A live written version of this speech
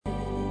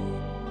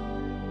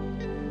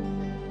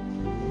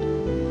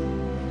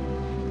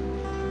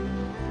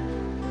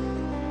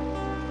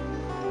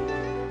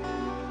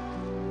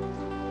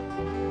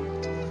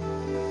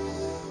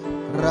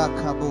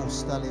Somebody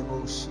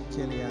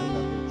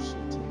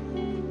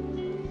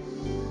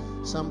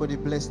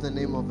bless the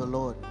name of the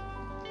Lord.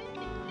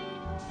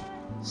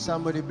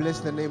 Somebody bless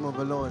the name of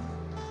the Lord.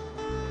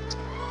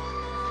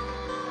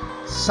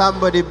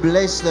 Somebody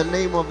bless the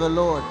name of the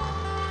Lord.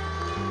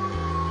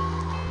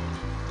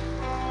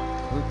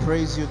 We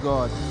praise you,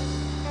 God.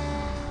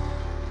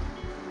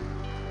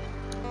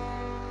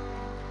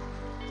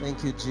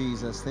 Thank you,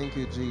 Jesus. Thank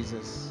you,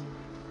 Jesus.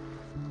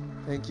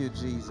 Thank you,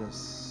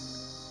 Jesus.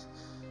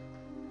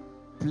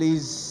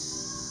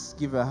 Please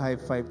give a high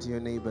five to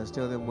your neighbors.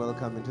 Tell them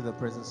welcome into the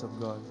presence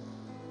of God.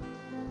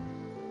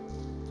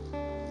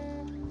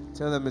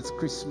 Tell them it's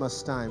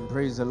Christmas time.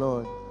 Praise the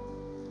Lord.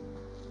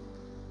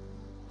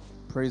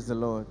 Praise the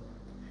Lord.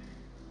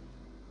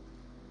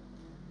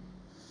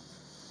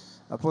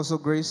 Apostle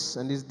Grace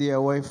and his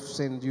dear wife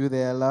send you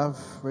their love.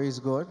 Praise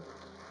God.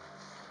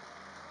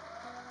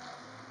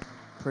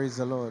 Praise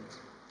the Lord.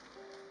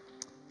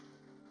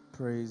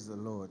 Praise the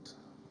Lord.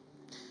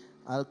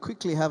 I'll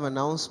quickly have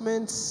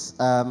announcements.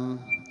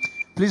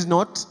 Please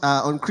note,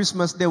 on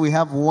Christmas Day we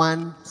have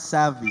one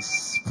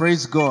service.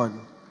 Praise God.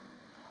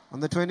 On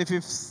the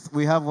 25th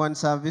we have one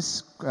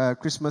service,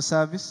 Christmas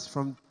service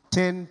from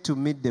 10 to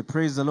midday.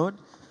 Praise the Lord.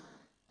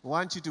 I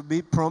want you to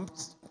be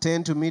prompt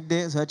 10 to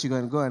midday so that you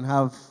can go and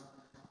have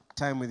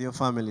time with your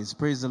families.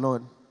 Praise the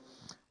Lord.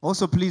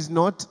 Also, please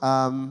note,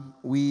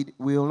 we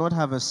will not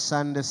have a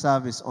Sunday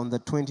service on the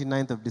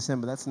 29th of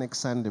December. That's next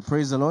Sunday.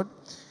 Praise the Lord.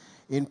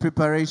 In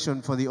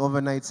preparation for the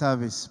overnight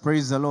service.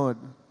 Praise the Lord.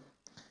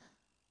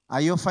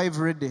 Are your five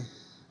ready?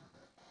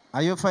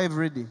 Are your five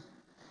ready?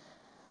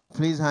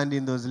 Please hand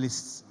in those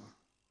lists.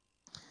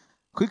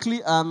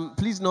 Quickly,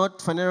 please note,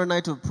 Phaneroo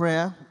Night of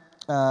Prayer,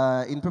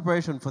 in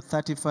preparation for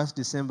 31st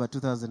December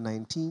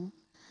 2019.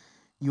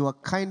 You are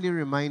kindly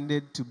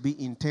reminded to be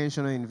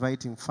intentional in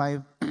inviting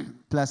 5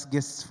 plus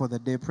guests for the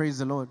day. Praise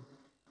the Lord.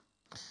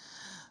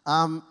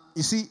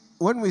 You see,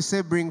 when we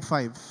say bring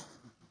 5,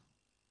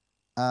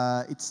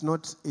 it's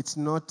not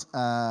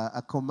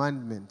a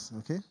commandment,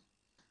 okay?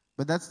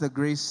 But that's the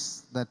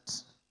grace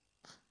that's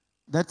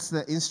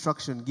the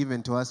instruction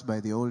given to us by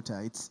the altar.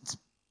 It's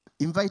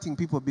inviting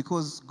people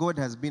because God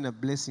has been a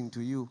blessing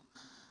to you.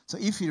 So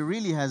if He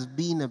really has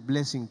been a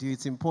blessing to you,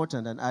 it's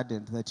important and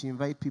ardent that you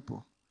invite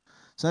people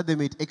so that they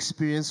may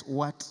experience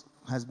what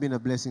has been a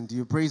blessing to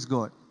you. Praise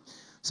God.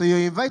 So you're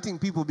inviting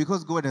people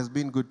because God has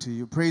been good to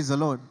you. Praise the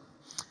Lord.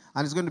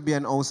 And it's going to be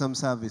an awesome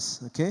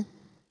service, okay?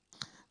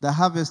 The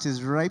harvest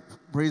is ripe.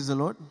 Praise the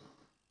Lord.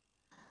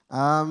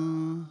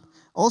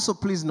 Also,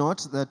 please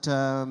note that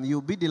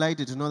you'll be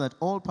delighted to know that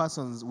all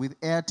persons with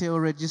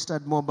Airtel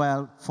registered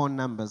mobile phone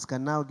numbers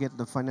can now get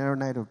the Phaneroo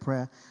Night of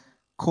Prayer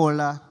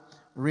caller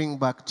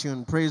ringback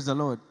tune. Praise the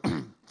Lord.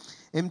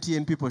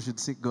 MTN people should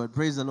seek God.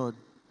 Praise the Lord.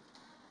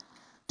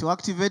 To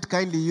activate,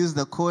 kindly use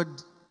the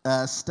code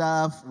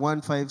star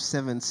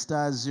 157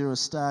 star 0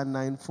 star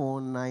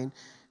 949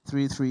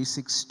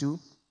 3362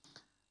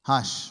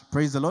 hash.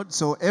 Praise the Lord.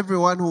 So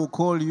everyone who will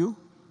call you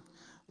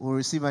will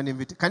receive an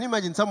invitation. Can you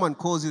imagine someone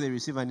calls you, they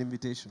receive an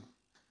invitation?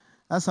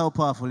 That's how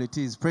powerful it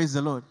is. Praise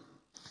the Lord.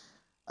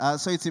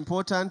 So it's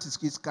important.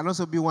 It can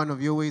also be one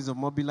of your ways of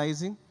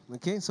mobilizing.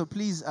 Okay, so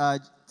please,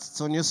 it's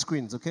on your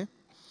screens, okay?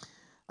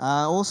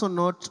 Also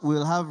note,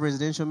 we'll have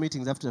residential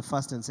meetings after the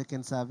first and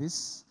second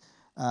service.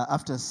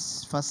 After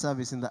first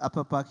service in the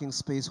upper parking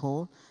space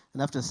hall,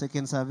 and after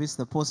second service,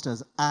 the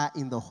posters are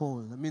in the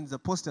hall. That means the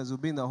posters will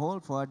be in the hall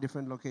for our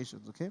different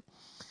locations, okay?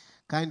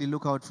 Kindly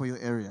look out for your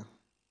area.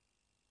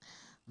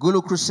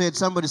 Gulu Crusade,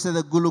 somebody say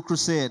the Gulu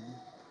Crusade.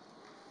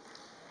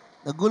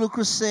 The Gulu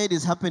Crusade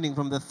is happening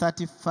from the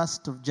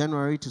 31st of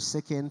January to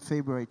 2nd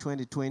February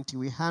 2020.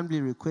 We humbly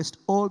request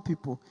all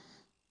people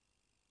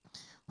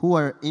who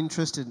are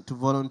interested to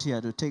volunteer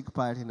to take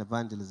part in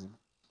evangelism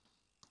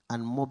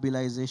and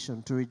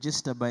mobilization to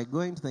register by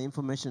going to the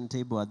information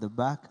table at the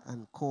back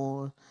and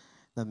call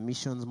the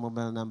mission's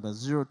mobile number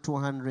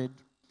 0200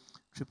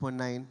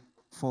 999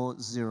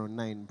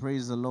 409.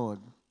 Praise the Lord.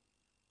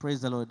 Praise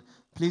the Lord.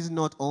 Please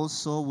note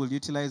also, we'll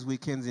utilize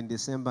weekends in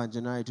December and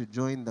January to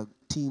join the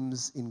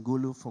teams in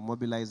Gulu for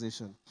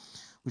mobilization.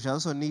 We shall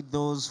also need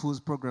those whose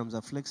programs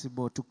are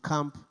flexible to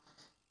camp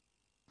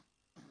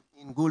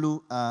in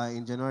Gulu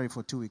in January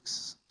for 2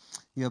 weeks.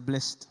 You are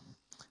blessed.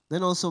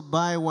 Then also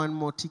buy one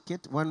more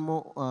ticket,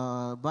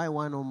 buy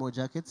one or more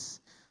jackets.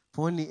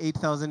 For only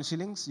 8,000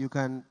 shillings, you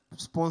can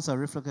sponsor a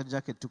reflector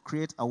jacket to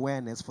create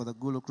awareness for the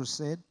Gulu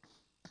Crusade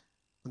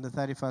on the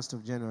 31st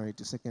of January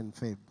to 2nd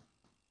Feb.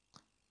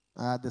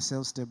 At the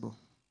sales table.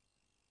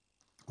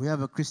 We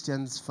have a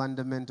Christian's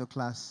fundamental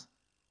class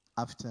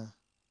after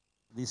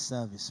this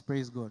service.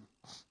 Praise God.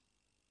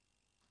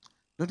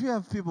 Don't we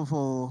have people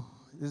for,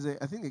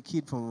 I think a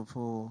kid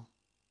for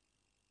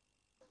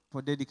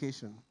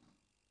dedication?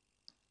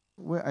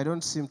 Well, I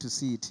don't seem to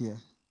see it here.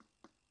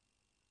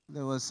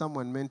 There was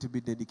someone meant to be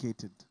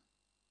dedicated.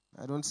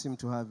 I don't seem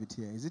to have it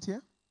here. Is it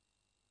here?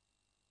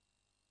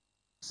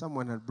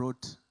 Someone had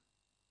brought.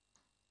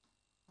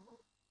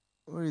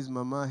 Where is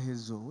Mama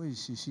Hezo? Where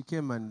is she? She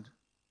came and.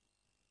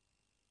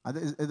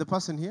 Is the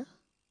person here?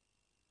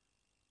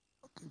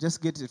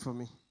 Just get it for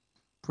me.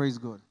 Praise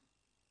God.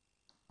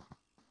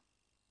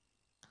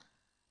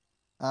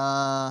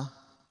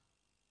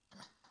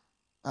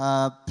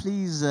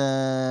 Please,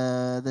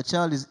 the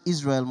child is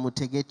Israel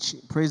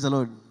Mutegechi. Praise the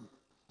Lord.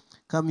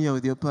 Come here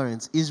with your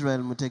parents. Israel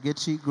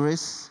Mutegechi,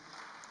 Grace.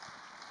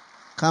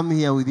 Come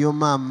here with your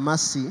mom,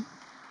 Mercy.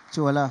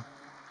 Chiwala.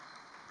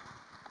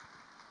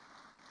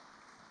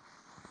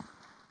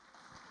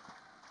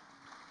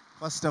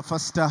 Faster,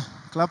 faster.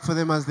 Clap for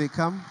them as they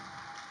come.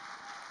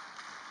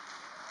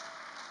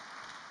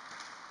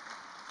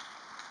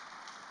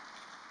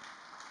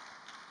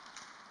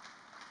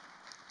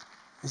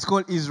 It's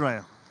called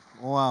Israel.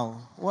 Wow,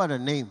 what a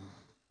name.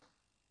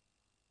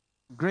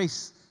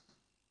 Grace.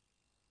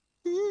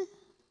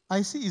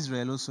 I see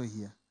Israel also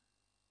here.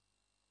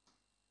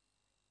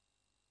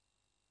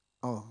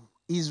 Oh,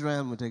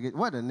 Israel Mutegechi.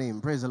 What a name.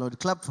 Praise the Lord.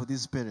 Clap for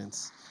these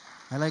parents.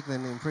 I like the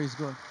name. Praise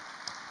God.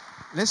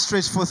 Let's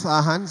stretch forth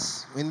our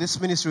hands. In this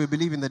ministry, we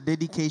believe in the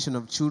dedication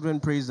of children.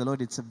 Praise the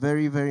Lord. It's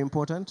very, very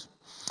important.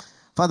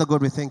 Father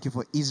God, we thank you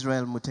for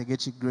Israel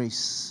Mutegechi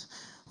Grace.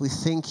 We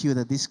thank you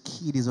that this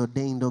kid is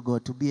ordained, oh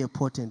God, to be a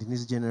portent in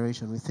his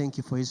generation. We thank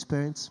you for his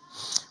parents.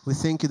 We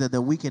thank you that the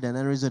wicked and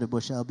unreasonable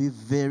shall be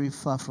very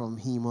far from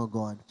him, oh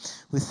God.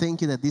 We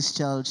thank you that this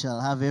child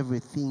shall have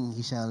everything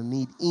he shall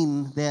need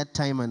in their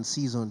time and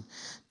season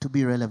to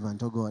be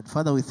relevant, oh God.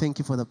 Father, we thank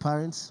you for the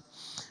parents.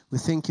 We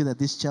thank you that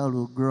this child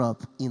will grow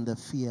up in the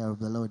fear of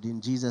the Lord.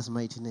 In Jesus'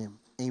 mighty name,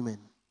 amen.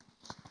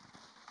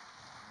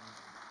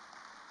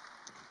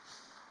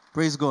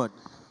 Praise God.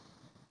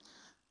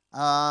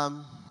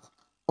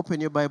 Open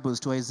your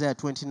Bibles to Isaiah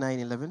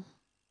 29:11.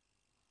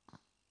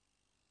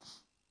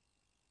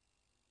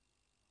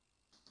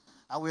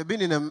 We've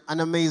been in an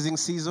amazing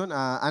season,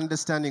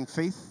 understanding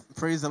faith.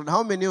 Praise the Lord.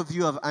 How many of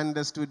you have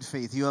understood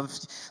faith?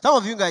 Some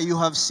of you guys, you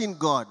have seen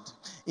God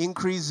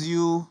increase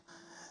you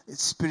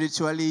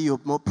spiritually. You're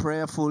more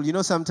prayerful. You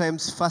know,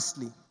 sometimes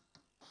fastly.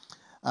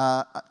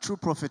 True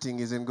profiting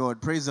is in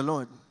God. Praise the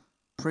Lord.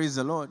 Praise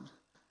the Lord.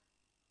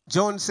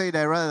 John said,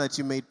 I rather that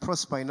you may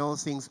prosper in all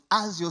things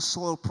as your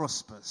soul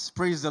prospers.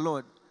 Praise the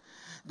Lord.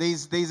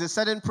 There's a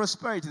certain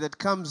prosperity that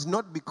comes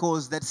not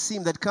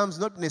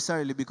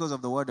necessarily because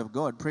of the word of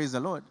God. Praise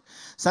the Lord.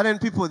 Certain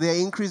people, they're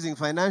increasing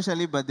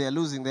financially, but they're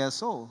losing their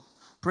soul.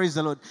 Praise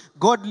the Lord.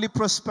 Godly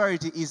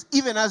prosperity is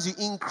even as you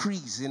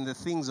increase in the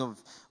things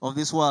of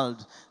this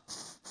world,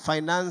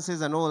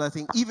 finances and all that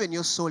thing, even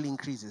your soul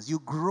increases. You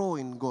grow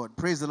in God.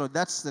 Praise the Lord.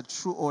 That's the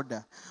true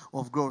order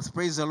of growth.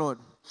 Praise the Lord.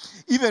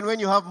 Even when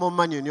you have more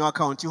money in your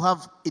account, you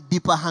have a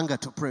deeper hunger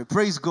to pray.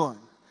 Praise God.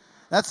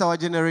 That's our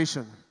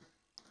generation.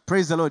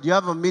 Praise the Lord. You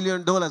have $1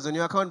 million on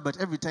your account,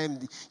 but every time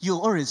you're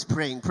always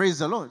praying. Praise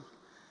the Lord.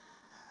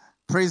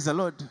 Praise the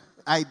Lord.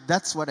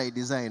 That's what I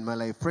desire in my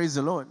life. Praise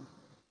the Lord.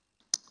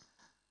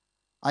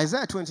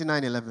 Isaiah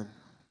 29:11.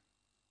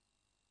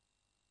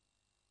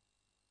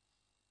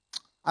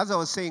 As I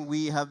was saying,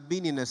 we have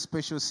been in a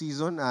special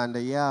season and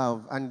a year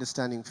of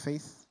understanding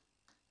faith.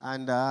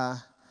 And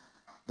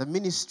the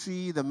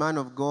ministry, the man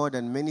of God,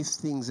 and many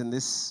things in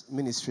this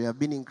ministry have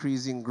been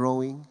increasing,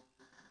 growing.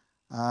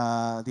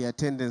 The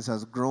attendance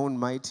has grown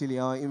mightily.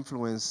 Our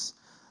influence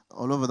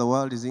all over the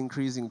world is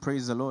increasing.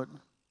 Praise the Lord.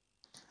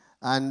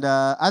 And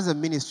as a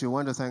ministry, we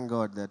want to thank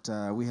God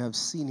that we have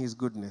seen his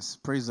goodness.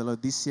 Praise the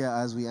Lord. This year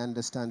as we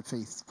understand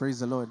faith. Praise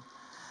the Lord.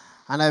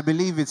 And I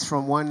believe it's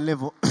from one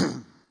level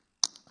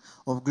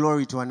of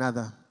glory to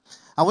another.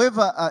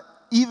 However,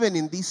 even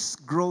in this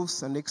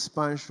growth and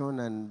expansion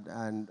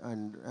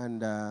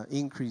and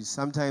increase,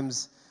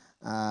 sometimes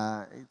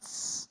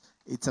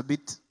it's a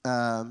bit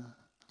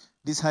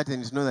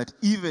disheartening to know that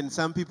even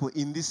some people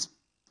in this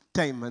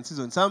time and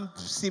season, some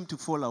seem to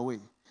fall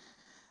away.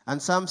 And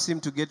some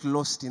seem to get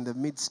lost in the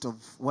midst of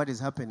what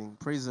is happening.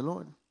 Praise the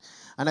Lord.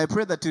 And I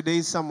pray that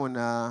today someone,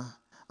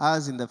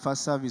 as in the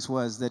first service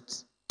was,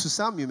 that to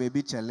some you may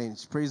be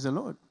challenged. Praise the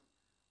Lord.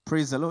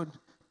 Praise the Lord.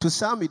 To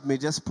some it may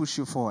just push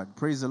you forward.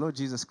 Praise the Lord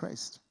Jesus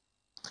Christ.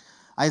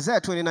 Isaiah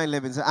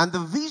 29:11 says, and the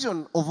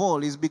vision of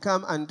all is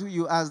become unto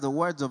you as the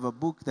words of a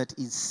book that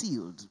is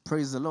sealed.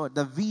 Praise the Lord.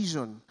 The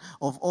vision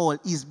of all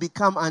is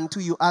become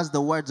unto you as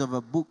the words of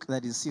a book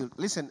that is sealed.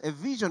 Listen, a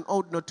vision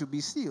ought not to be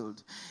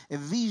sealed. A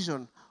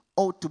vision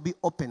ought to be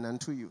open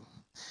unto you.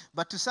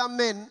 But to some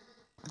men,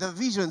 the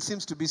vision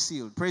seems to be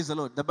sealed. Praise the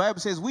Lord. The Bible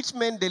says, which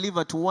men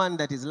deliver to one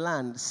that is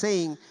learned,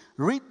 saying,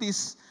 read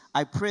this,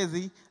 I pray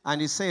thee. And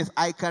he saith,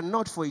 I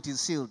cannot, for it is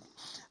sealed.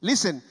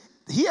 Listen,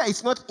 here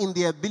it's not in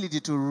the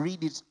ability to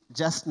read it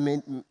just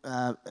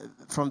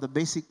from the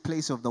basic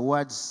place of the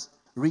words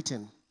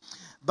written.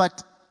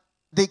 But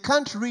they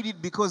can't read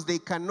it because they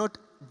cannot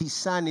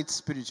discern it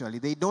spiritually.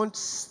 They don't,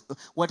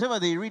 whatever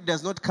they read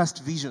does not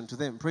cast vision to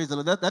them. Praise the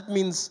Lord. That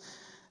means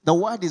the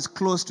word is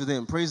close to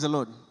them. Praise the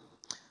Lord.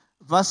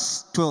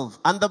 Verse 12.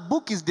 And the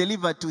book is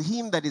delivered to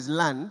him that is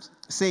learned,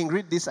 saying,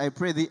 read this, I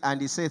pray thee.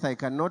 And he saith,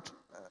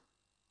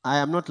 I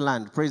am not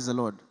learned. Praise the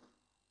Lord.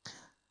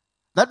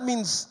 That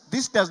means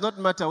this does not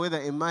matter whether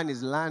a man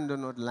is learned or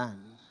not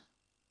learned.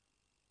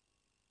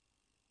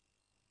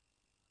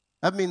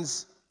 That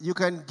means you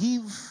can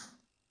give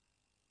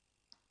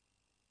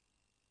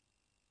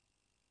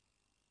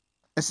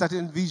a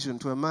certain vision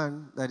to a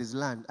man that is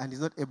land and is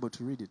not able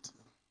to read it.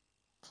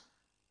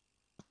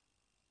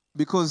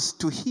 Because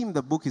to him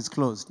the book is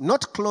closed.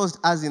 Not closed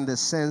as in the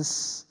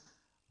sense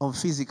of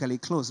physically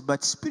closed,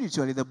 but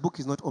spiritually the book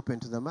is not open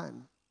to the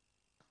man.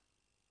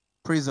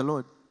 Praise the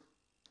Lord.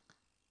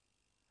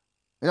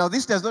 Now,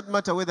 this does not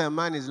matter whether a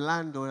man is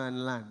land or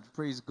unland.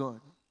 Praise God.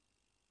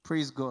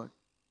 Praise God.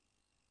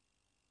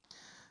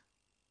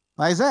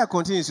 Isaiah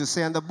continues to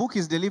say, and the book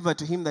is delivered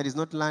to him that is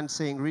not land,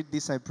 saying, read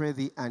this, I pray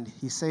thee. And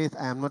he saith,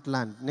 I am not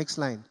land. Next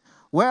line.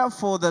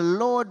 Wherefore the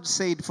Lord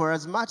said, for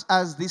as much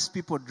as these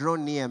people draw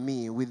near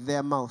me with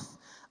their mouth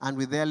and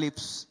with their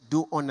lips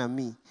do honor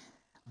me,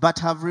 but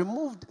have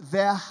removed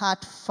their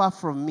heart far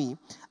from me,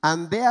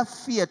 and their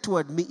fear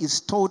toward me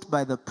is taught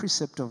by the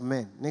precept of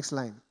men. Next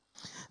line.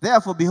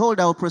 Therefore,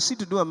 behold, I will proceed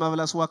to do a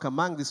marvelous work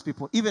among these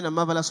people, even a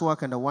marvelous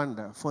work and a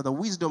wonder. For the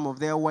wisdom of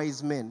their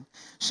wise men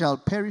shall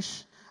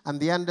perish, and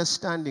the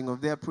understanding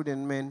of their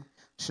prudent men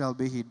shall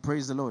be hid.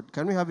 Praise the Lord.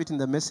 Can we have it in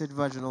the Message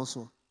version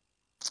also?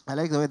 I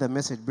like the way the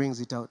Message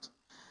brings it out.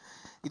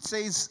 It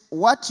says,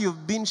 what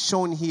you've been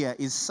shown here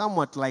is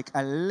somewhat like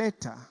a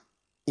letter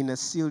in a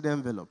sealed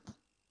envelope.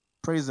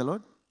 Praise the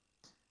Lord.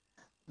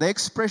 The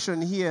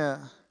expression here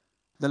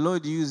the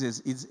Lord uses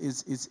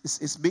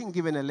is being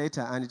given a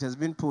letter and it has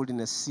been pulled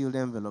in a sealed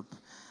envelope.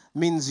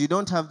 Means you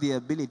don't have the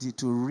ability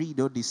to read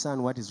or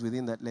discern what is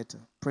within that letter.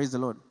 Praise the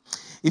Lord.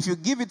 If you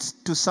give it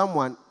to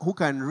someone who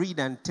can read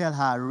and tell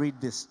her, read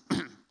this,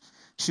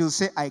 she'll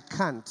say, I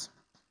can't.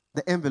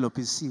 The envelope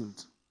is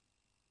sealed.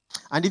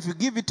 And if you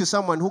give it to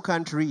someone who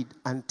can't read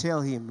and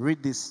tell him,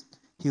 read this,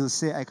 he'll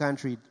say, I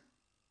can't read.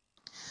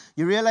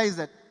 You realize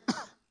that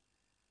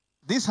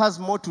this has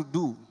more to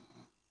do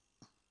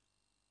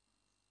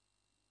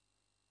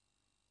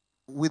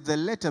with the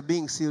letter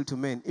being sealed to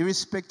men,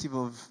 irrespective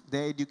of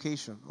their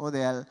education or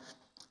their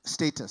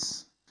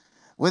status.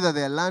 Whether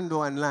they're land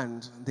or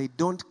unland, they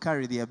don't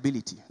carry the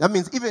ability. That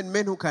means even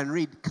men who can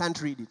read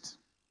can't read it.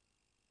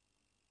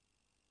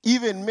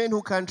 Even men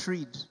who can't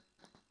read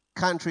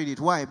it.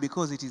 Why?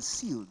 Because it is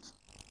sealed.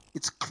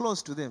 It's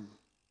close to them.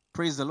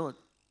 Praise the Lord.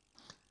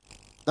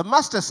 The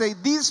master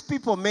said, these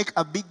people make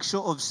a big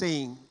show of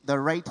saying the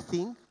right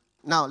thing.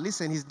 Now,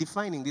 listen, he's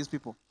defining these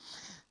people.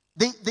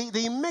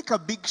 They make a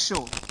big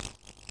show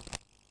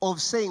of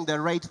saying the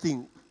right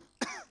thing.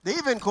 They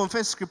even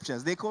confess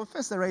scriptures. They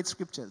confess the right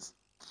scriptures.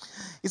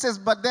 He says,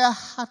 but their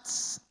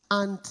hearts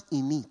aren't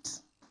in it.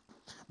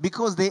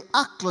 Because they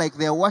act like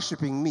they're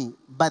worshiping me,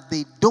 but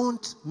they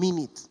don't mean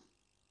it.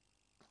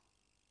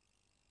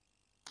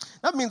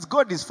 That means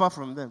God is far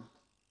from them.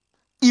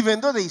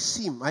 Even though they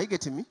seem, are you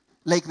getting me?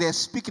 Like they're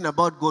speaking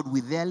about God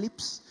with their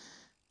lips.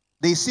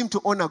 They seem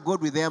to honor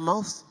God with their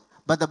mouths.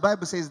 But the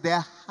Bible says their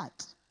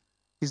heart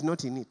is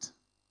not in it.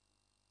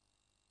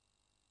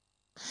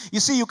 You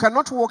see, you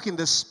cannot walk in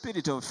the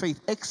spirit of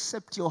faith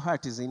except your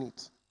heart is in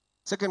it.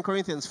 2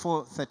 Corinthians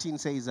 4:13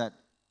 says that.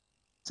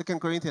 2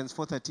 Corinthians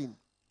 4:13.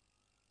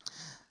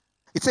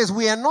 It says,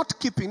 we are not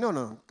keeping,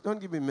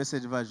 don't give me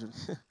Message version.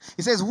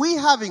 It says, we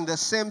having the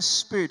same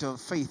spirit of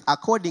faith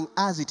according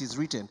as it is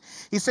written.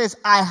 He says,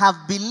 I have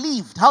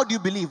believed. How do you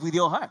believe? With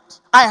your heart.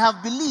 I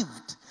have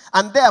believed,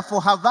 and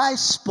therefore have I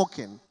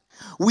spoken.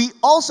 We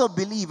also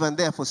believe and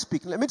therefore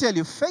speak. Let me tell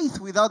you, faith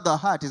without the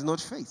heart is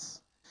not faith.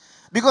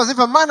 Because if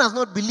a man has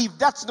not believed,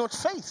 that's not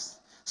faith.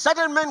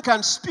 Certain men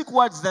can speak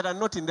words that are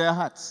not in their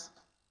hearts.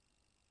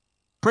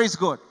 Praise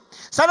God.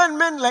 Certain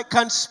men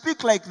can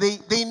speak like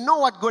they know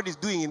what God is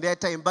doing in their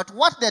time, but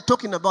what they're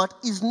talking about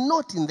is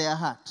not in their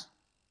heart.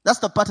 That's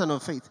the pattern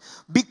of faith.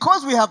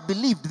 Because we have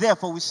believed,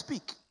 therefore we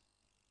speak.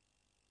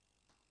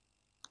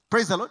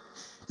 Praise the Lord.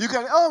 You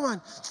can,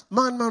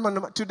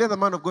 man, today the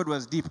man of God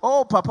was deep.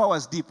 Oh, Papa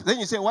was deep. Then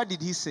you say, what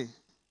did he say?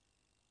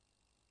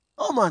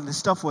 Oh man, the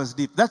stuff was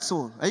deep. That's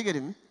all. Are you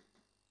getting me?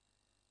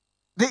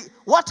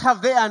 What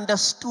have they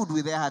understood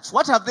with their hearts?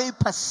 What have they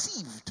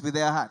perceived with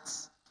their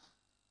hearts?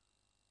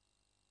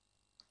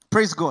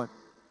 Praise God.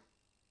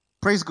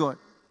 Praise God.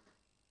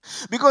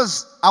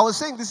 Because I was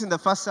saying this in the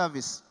first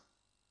service.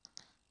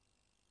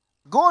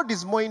 God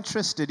is more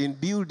interested in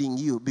building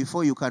you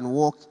before you can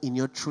walk in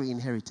your true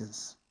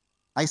inheritance.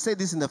 I said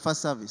this in the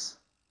first service.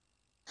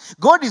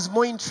 God is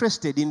more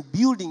interested in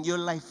building your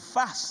life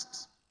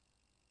first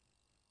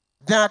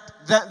than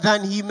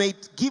he may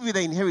give you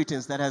the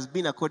inheritance that has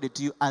been accorded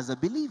to you as a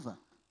believer.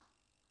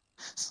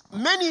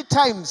 Many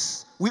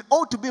times, we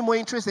ought to be more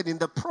interested in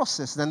the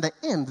process than the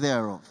end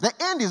thereof. The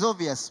end is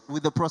obvious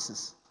with the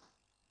process.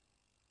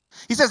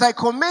 He says, I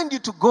commend you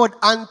to God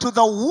and to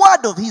the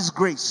word of his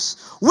grace,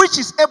 which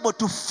is able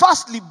to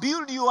firstly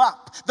build you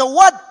up. The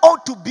word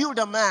ought to build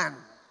a man.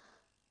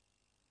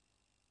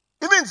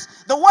 It means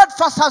the word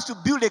first has to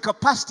build a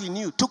capacity in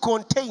you to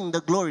contain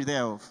the glory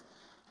thereof.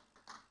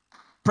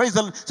 Praise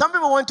the Lord. Some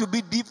people want to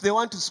be deep. They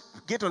want to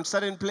get on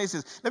certain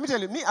places. Let me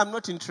tell you, I'm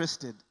not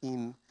interested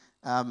in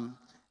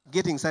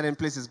getting certain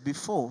places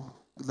before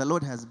the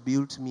Lord has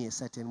built me a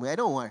certain way. I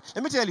don't worry.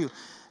 Let me tell you,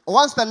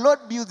 once the Lord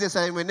builds a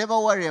certain way, never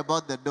worry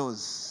about the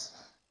doors.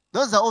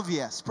 Those are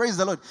obvious. Praise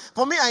the Lord.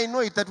 For me, I know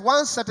it that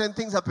once certain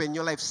things happen in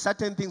your life,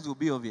 certain things will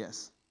be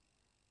obvious.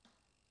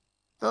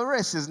 The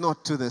race is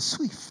not to the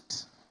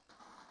swift,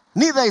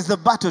 neither is the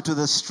battle to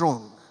the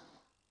strong,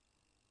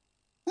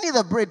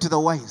 neither bread to the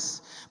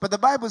wise. But the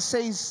Bible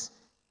says,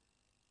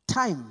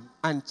 time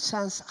and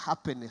chance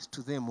happiness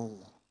to them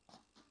all.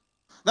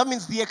 That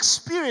means the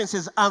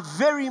experiences are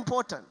very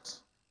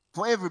important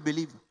for every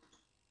believer.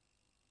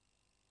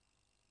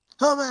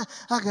 Oh man,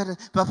 I got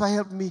it. Papa,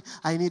 help me.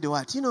 I need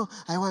what?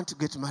 I want to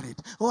get married.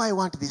 Oh, I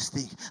want this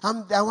thing.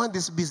 I want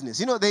this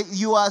business.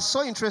 You are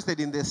so interested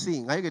in the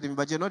thing. Are you getting me?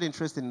 But you're not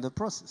interested in the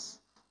process.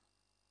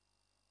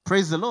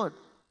 Praise the Lord.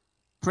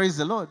 Praise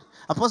the Lord.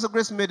 Apostle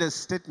Grace made a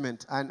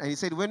statement, and he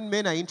said, when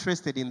men are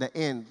interested in the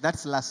end,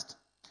 that's lust.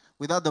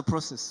 Without the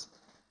process.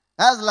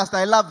 That's lust.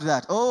 I loved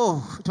that.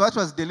 Oh, what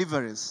was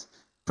deliverance?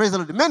 Praise the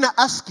Lord. Men are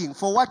asking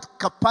for what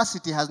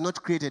capacity has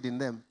not created in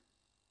them.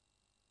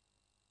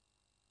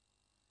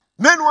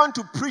 Men want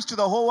to preach to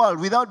the whole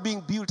world without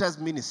being built as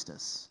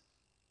ministers.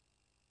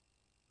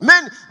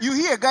 Men, you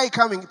hear a guy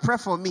coming, pray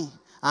for me.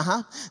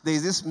 There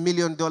is this $1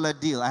 million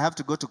deal. I have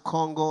to go to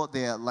Congo.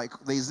 There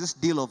is this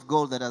deal of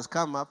gold that has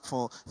come up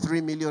for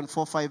 $3 million,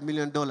 $4, $5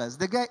 million.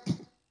 The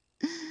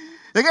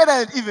guy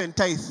doesn't even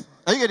tithe.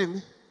 Are you getting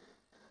me?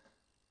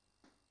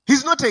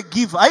 He's not a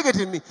giver. Are you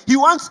getting me? He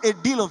wants a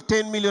deal of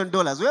 $10 million.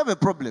 We have a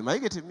problem. Are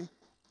you getting me?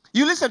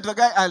 You listen to the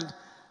guy, and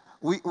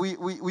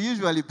we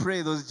usually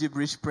pray those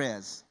gibberish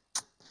prayers.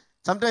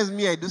 Sometimes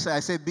I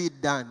say, be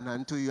it done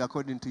unto you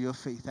according to your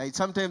faith.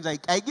 Sometimes I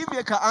give you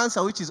an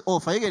answer which is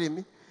off. Are you getting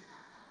me?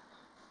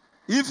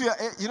 If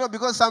you,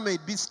 because some may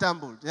be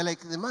stumbled. They're like,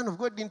 the man of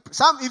God didn't.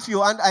 Some, if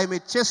you and I may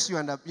chase you,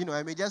 and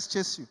I may just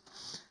chase you.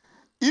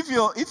 If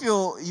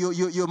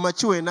you're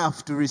mature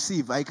enough to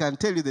receive, I can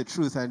tell you the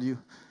truth, and you.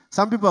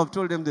 Some people have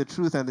told them the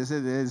truth, and they say,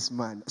 there is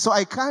man. So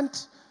I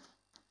can't.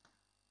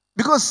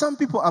 Because some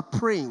people are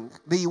praying,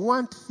 they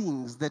want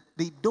things that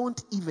they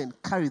don't even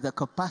carry the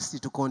capacity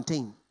to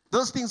contain.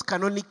 Those things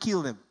can only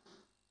kill them.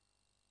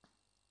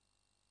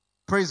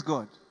 Praise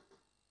God.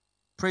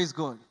 Praise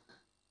God.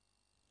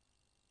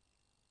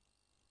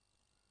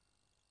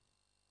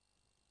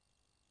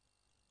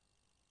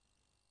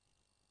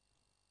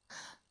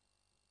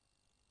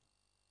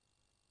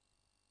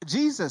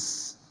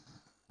 Jesus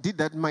did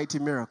that mighty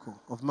miracle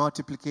of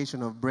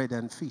multiplication of bread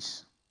and fish.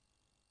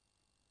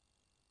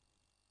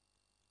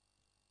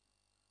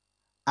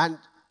 And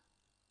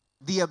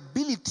the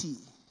ability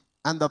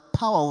and the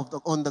power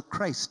on the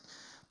Christ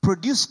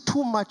produced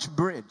too much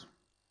bread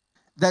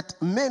that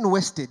men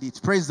wasted it.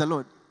 Praise the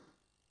Lord.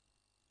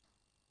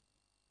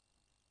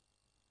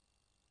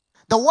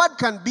 The word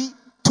can be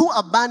too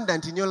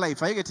abundant in your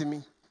life. Are you getting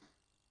me?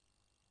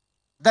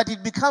 That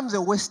it becomes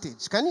a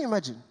wastage. Can you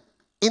imagine?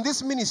 In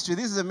this ministry,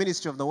 this is a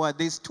ministry of the word.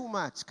 There's too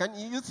much. Can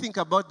you think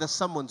about the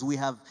sermons we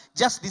have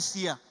just this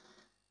year?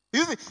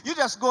 You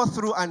just go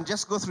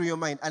through your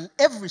mind. And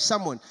every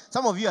sermon,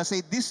 some of you are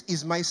saying, this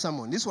is my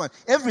sermon. This one,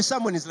 every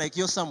sermon is like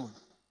your sermon.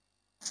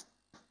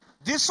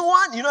 This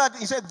one,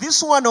 he said,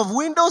 this one of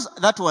Windows,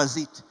 that was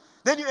it.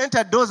 Then you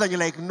enter doors and you're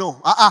like,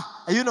 no.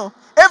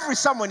 Every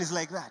sermon is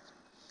like that.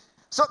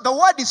 So the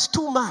word is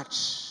too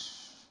much.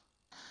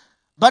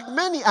 But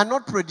many are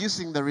not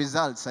producing the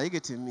results, are you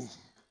getting me?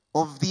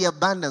 Of the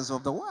abundance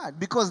of the word,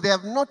 because they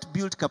have not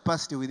built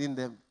capacity within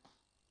them.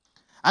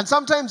 And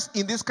sometimes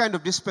in this kind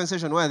of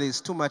dispensation where there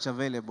is too much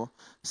available,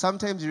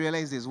 sometimes you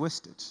realize there's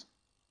wastage.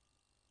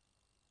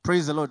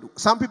 Praise the Lord.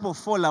 Some people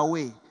fall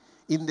away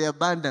in the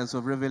abundance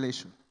of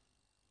revelation.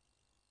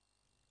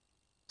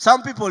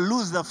 Some people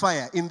lose the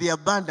fire in the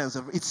abundance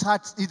of it's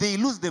hard. They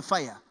lose the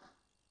fire.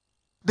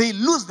 They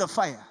lose the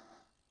fire.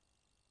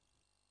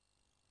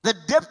 The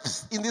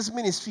depth in this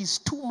ministry is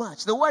too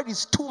much. The word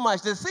is too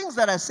much. The things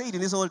that are said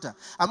in this altar,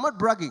 I'm not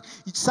bragging.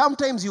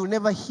 Sometimes you'll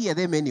never hear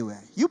them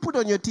anywhere. You put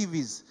on your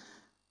TVs.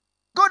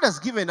 God has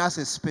given us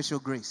a special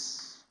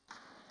grace.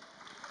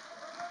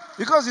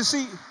 Because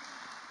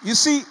you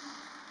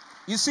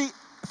see,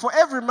 for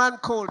every man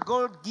called,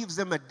 God gives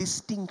them a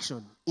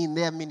distinction in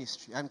their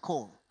ministry and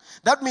call.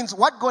 That means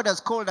what God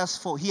has called us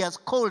for, He has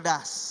called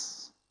us.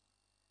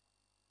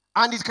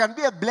 And it can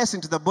be a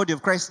blessing to the body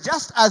of Christ,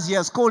 just as He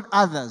has called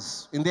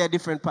others in their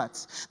different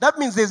parts. That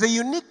means there's a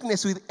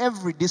uniqueness with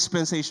every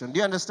dispensation. Do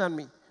you understand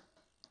me?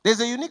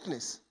 There's a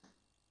uniqueness.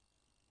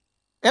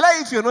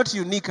 Eli, if you're not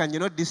unique and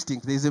you're not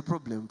distinct, there's a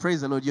problem.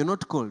 Praise the Lord. You're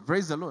not called.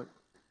 Praise the Lord.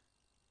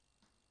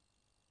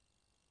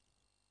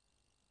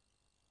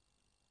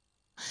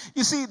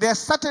 You see, there are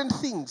certain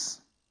things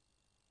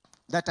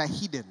that are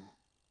hidden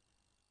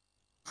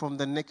from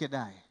the naked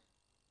eye.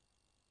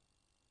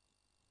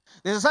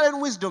 There's a certain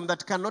wisdom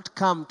that cannot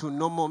come to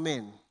normal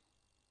men.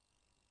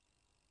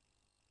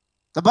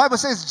 The Bible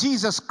says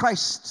Jesus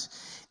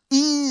Christ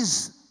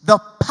is the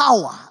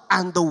power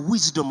and the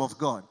wisdom of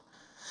God.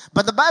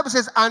 But the Bible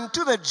says,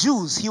 unto the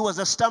Jews, He was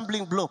a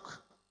stumbling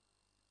block.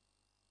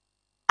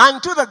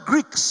 Unto the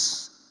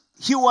Greeks,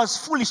 He was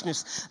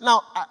foolishness.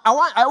 Now,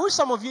 I wish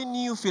some of you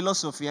knew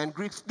philosophy and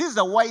Greek. These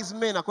are wise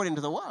men according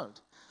to the world.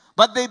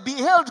 But they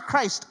beheld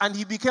Christ and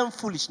he became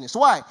foolishness.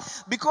 Why?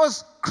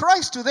 Because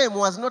Christ to them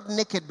was not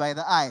naked by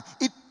the eye.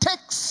 It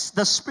takes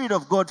the Spirit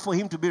of God for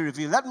him to be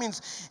revealed. That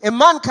means a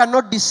man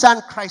cannot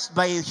discern Christ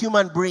by a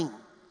human brain.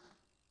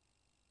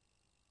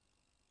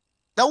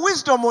 The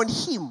wisdom on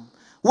him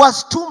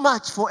was too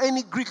much for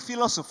any Greek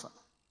philosopher.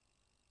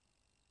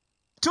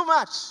 Too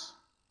much.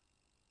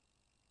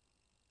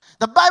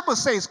 The Bible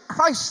says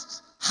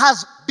Christ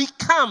has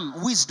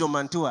become wisdom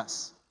unto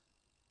us.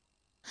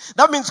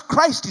 That means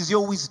Christ is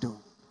your wisdom.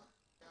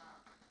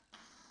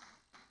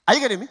 Are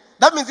you getting me?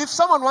 That means if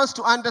someone wants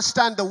to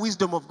understand the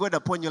wisdom of God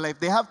upon your life,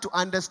 they have to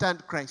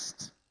understand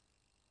Christ.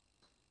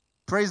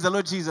 Praise the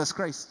Lord Jesus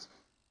Christ.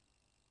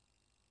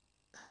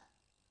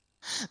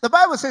 The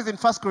Bible says in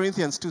 1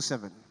 Corinthians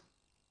 2:7.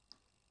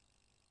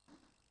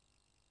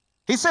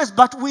 He says,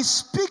 but we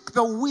speak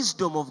the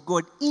wisdom of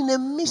God in a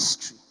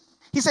mystery.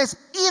 He says,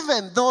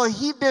 even though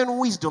hidden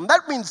wisdom.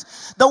 That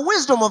means the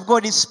wisdom of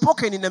God is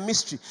spoken in a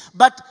mystery.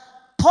 But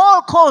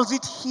Paul calls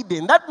it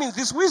hidden. That means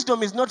this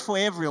wisdom is not for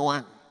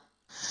everyone.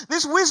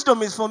 This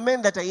wisdom is for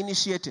men that are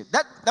initiated.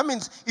 That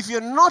means if you're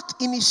not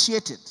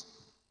initiated,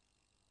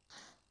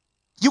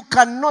 you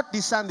cannot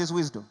discern this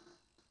wisdom.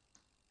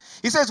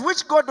 He says,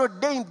 which God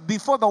ordained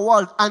before the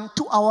world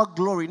unto our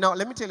glory. Now,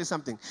 let me tell you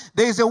something.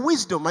 There is a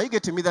wisdom, are you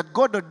getting me, that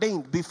God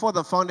ordained before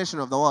the foundation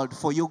of the world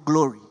for your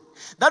glory.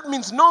 That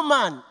means no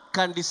man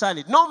can discern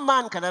it. No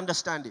man can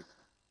understand it.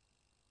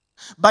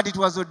 But it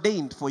was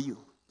ordained for you.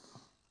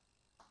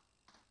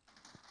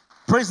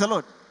 Praise the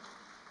Lord.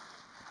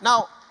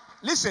 Now,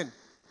 listen.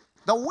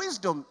 The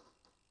wisdom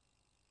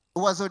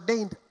was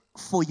ordained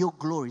for your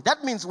glory.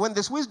 That means when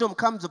this wisdom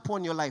comes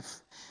upon your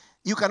life,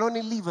 you can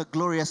only live a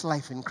glorious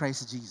life in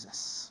Christ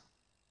Jesus.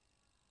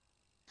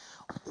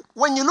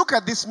 When you look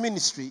at this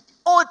ministry,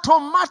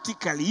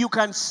 automatically you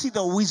can see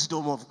the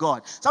wisdom of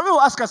God. Some people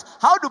ask us,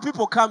 how do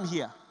people come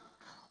here?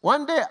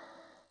 One day,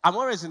 I'm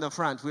always in the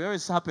front. We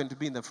always happen to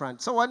be in the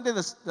front. So one day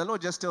the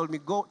Lord just told me,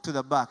 go to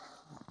the back.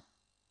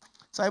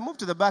 So I moved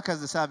to the back as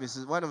the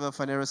service, one of the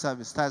Phaneroo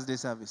service, Thursday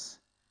service.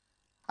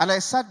 And I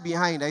sat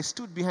behind. I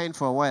stood behind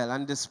for a while.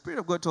 And the Spirit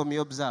of God told me,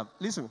 observe.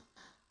 Listen,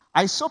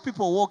 I saw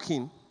people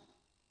walking.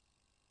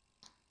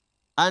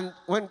 And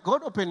when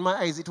God opened my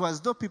eyes, it was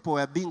as though people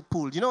were being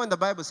pulled. You know when the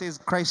Bible says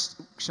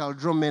Christ shall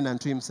draw men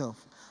unto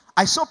himself?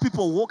 I saw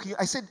people walking.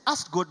 I said,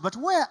 ask God, but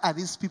where are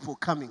these people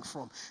coming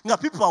from? Now,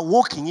 people are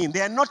walking in.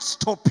 They are not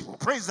stopping.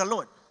 Praise the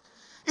Lord.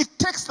 It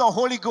takes the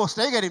Holy Ghost.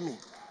 Are you getting me?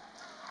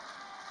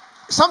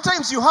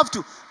 Sometimes you have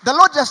to. The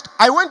Lord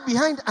I went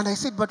behind and I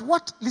said, but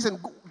what? Listen,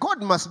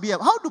 God must be.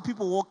 How do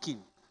people walk in?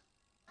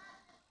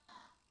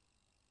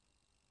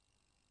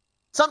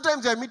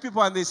 Sometimes I meet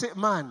people and they say,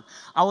 man,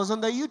 I was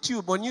on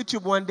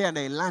YouTube one day and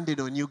I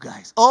landed on you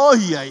guys. Oh,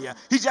 yeah.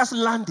 He just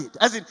landed.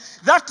 As in,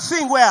 that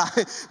thing where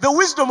the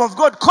wisdom of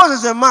God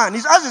causes a man.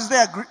 As he's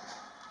there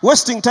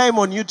wasting time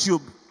on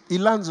YouTube, he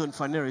lands on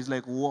Phaneroo. He's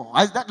like, whoa.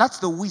 That's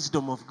the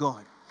wisdom of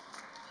God.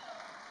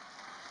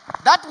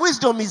 That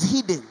wisdom is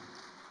hidden.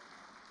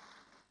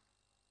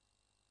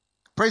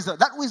 Praise God.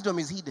 That wisdom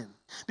is hidden.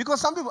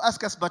 Because some people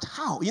ask us, but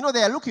how? You know,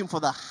 they are looking for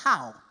the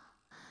how.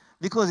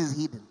 Because it's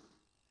hidden.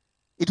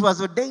 It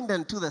was ordained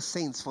unto the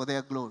saints for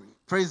their glory.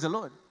 Praise the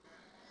Lord.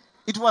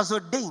 It was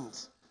ordained.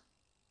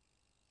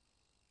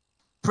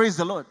 Praise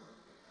the Lord.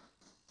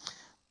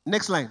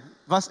 Next line,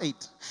 verse 8.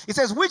 It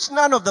says, which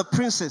none of the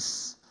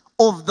princes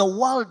of the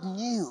world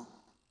knew.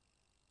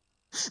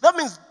 That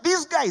means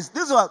these guys,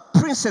 these were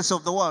princes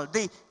of the world.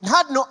 They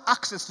had no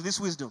access to this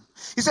wisdom.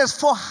 He says,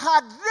 for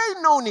had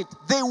they known it,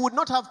 they would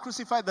not have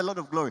crucified the Lord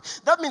of glory.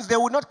 That means they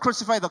would not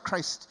crucify the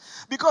Christ.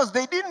 Because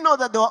they didn't know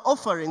that they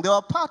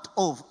were part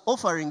of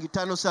offering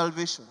eternal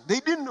salvation. They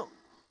didn't know.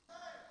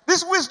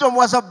 This wisdom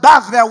was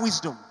above their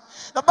wisdom.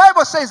 The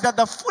Bible says that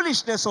the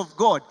foolishness of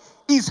God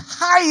is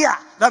higher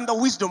than the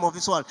wisdom of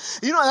this world.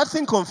 You know, that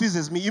thing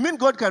confuses me. You mean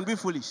God can be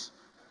foolish?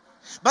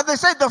 But they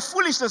said the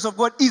foolishness of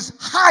God is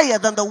higher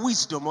than the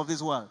wisdom of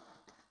this world.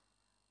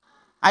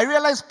 I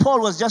realized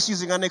Paul was just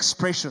using an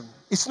expression.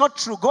 It's not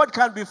true. God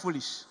can't be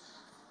foolish.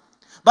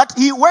 But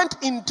he went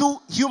into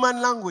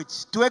human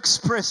language to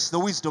express the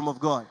wisdom of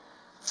God.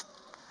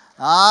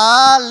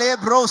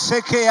 Lebro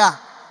sekea.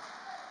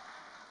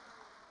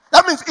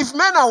 That means if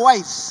men are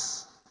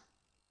wise,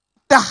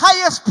 the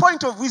highest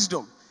point of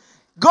wisdom,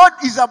 God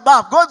is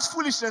above. God's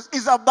foolishness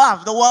is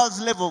above the world's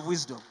level of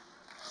wisdom.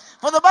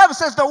 For the Bible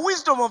says the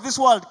wisdom of this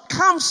world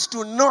comes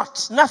to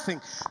naught,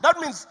 nothing. That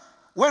means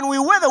when we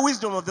weigh the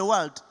wisdom of the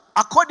world,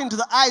 according to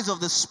the eyes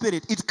of the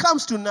Spirit, it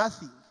comes to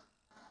nothing.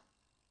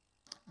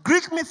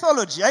 Greek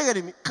mythology,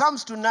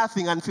 comes to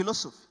nothing, and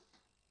philosophy.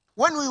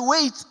 When we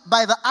weigh it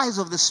by the eyes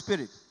of the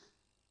Spirit,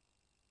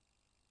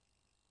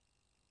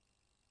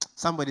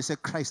 somebody say,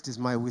 Christ is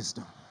my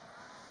wisdom.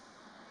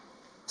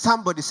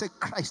 Somebody say,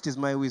 Christ is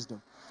my wisdom.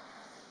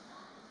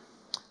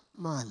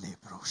 Male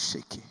bro,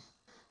 shake.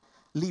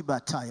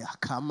 Libataya,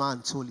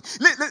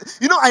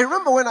 Kamantoli. You know, I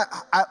remember when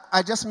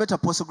I just met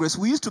Apostle Grace,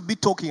 we used to be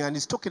talking and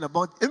he's talking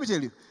about, let me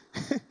tell you,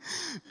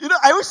 you know,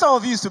 I wish some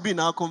of you used to be in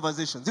our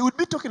conversations. He would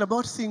be talking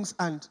about things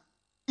and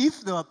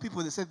If there were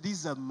people, they said,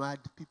 these are mad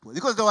people.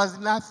 Because there was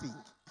nothing.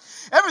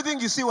 Everything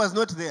you see was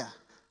not there.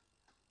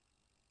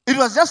 It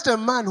was just a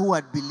man who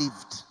had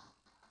believed.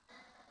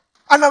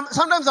 And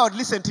sometimes I would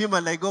listen to him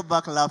and I go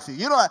back laughing.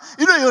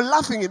 You're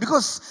laughing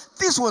because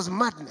this was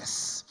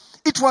madness.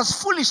 It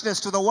was foolishness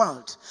to the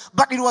world,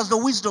 but it was the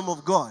wisdom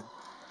of God.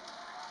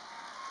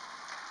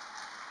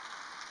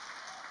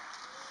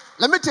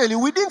 Let me tell you,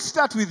 we didn't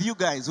start with you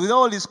guys, with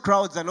all these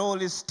crowds and all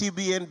this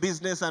TBN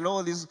business and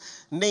all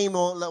this name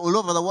all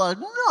over the world.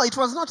 No, it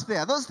was not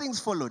there. Those things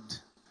followed.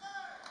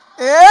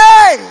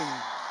 Hey!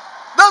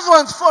 Those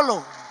ones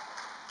follow.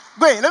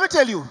 Wait, let me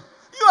tell you.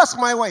 You ask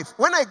my wife.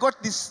 When I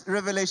got this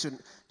revelation,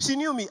 she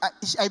knew me.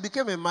 I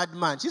became a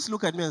madman. She used to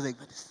look at me and was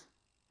like,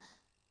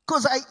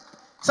 because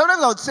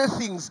sometimes I would say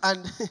things and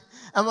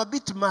I'm a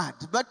bit mad.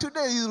 But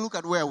today you look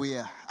at where we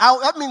are.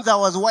 That means I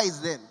was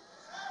wise then.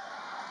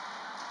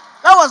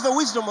 That was the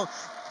wisdom of.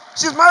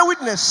 She's my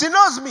witness. She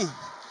knows me.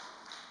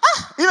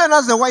 Even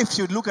as a wife,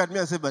 she would look at me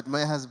and say, but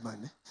my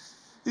husband,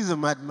 he's a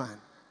madman.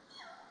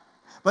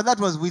 But that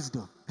was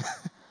wisdom.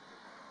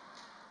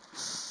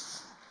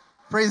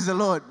 Praise the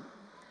Lord.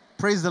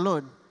 Praise the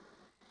Lord.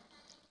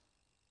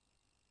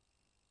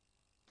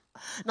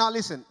 Now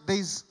listen,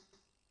 there's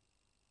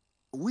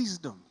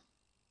wisdom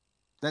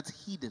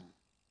that's hidden.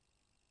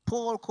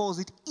 Paul calls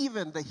it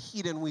even the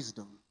hidden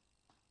wisdom.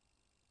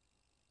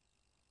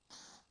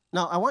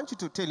 Now, I want you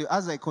to tell you,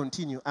 as I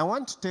continue, I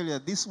want to tell you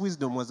that this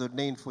wisdom was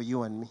ordained for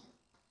you and me.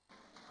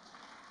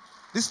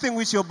 This thing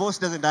which your boss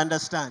doesn't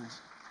understand.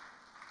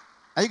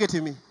 Are you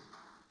getting me?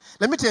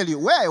 Let me tell you,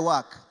 where I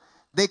work,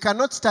 they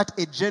cannot start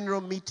a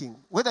general meeting,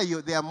 whether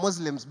they are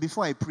Muslims,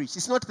 before I preach.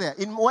 It's not there.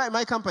 In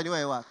my company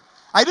where I work,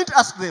 I didn't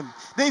ask them.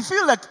 They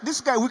feel that this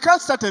guy, we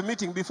can't start a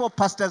meeting before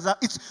Pastor Zach.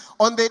 It's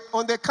on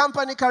the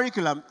company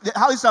curriculum.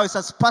 How it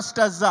says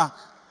Pastor Zach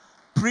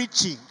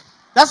preaching.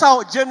 That's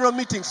how general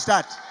meetings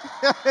start.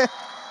 The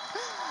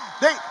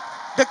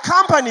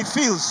company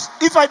feels,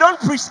 if I don't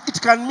preach,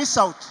 it can miss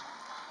out.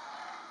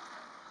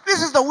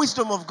 This is the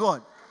wisdom of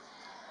God.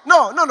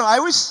 No. I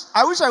wish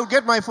I would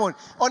get my phone.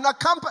 On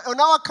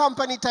our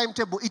company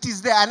timetable, it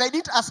is there, and I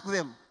didn't ask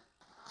them.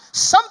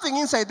 Something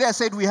inside there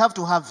said we have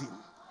to have him.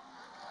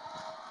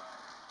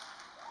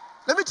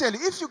 Let me tell you,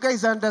 if you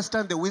guys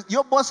understand the wisdom,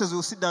 your bosses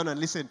will sit down and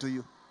listen to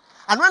you.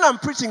 And when I'm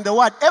preaching the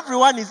word,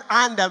 everyone is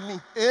under me.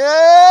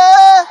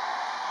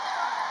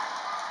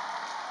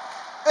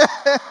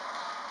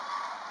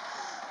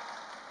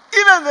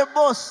 Even the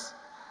boss,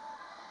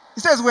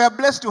 he says we are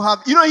blessed to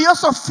have. He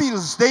also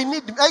feels they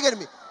need me. I get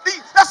me.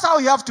 That's how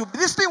you have to.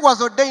 This thing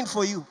was ordained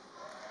for you.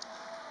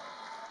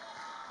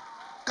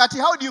 Kati,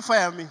 how do you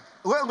fire me?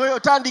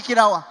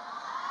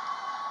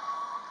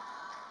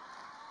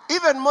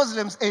 Even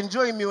Muslims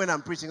enjoy me when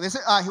I'm preaching. They say,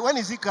 when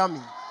is he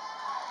coming?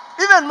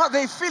 Even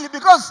they feel it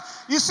because,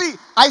 you see,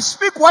 I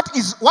speak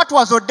what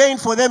was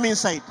ordained for them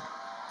inside.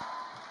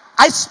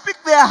 I speak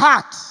their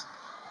heart.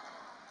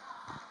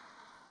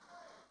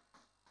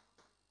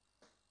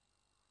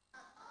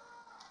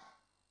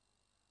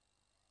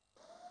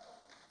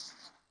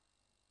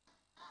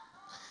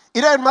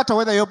 It doesn't matter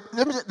whether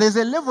there's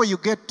a level you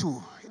get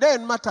to. It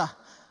doesn't matter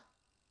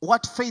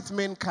what faith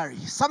men carry.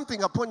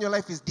 Something upon your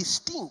life is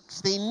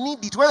distinct. They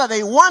need it, whether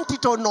they want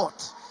it or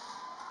not.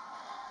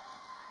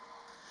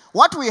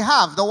 What we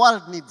have, the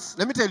world needs.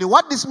 Let me tell you,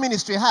 what this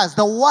ministry has,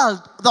 the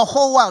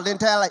whole world, the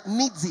entire life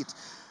needs it.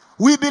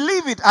 We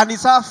believe it, and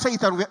it's our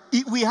faith, and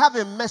we have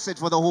a message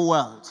for the whole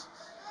world.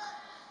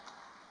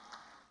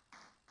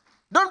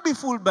 Don't be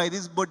fooled by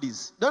these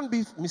bodies. Don't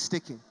be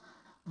mistaken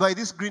by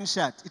this green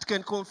shirt. It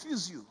can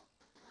confuse you.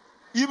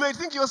 You may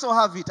think you also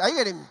have it. Are you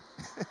getting me?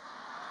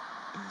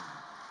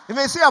 You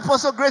may see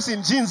Apostle Grace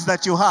in jeans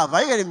that you have.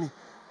 Are you getting me?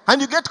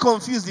 And you get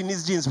confused in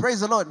his jeans. Praise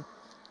the Lord.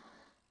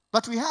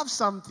 But we have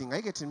something, are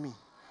you getting me?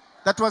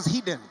 That was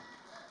hidden.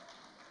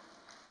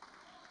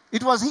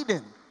 It was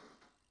hidden.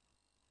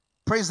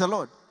 Praise the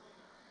Lord.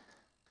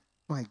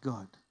 My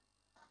God.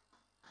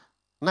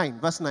 9,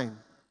 verse 9.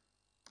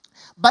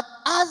 But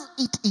as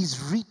it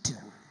is written,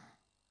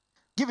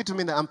 give it to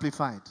me in the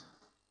Amplified.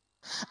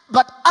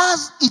 But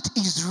as it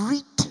is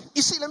written,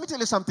 you see, let me tell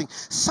you something.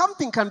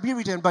 Something can be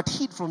written but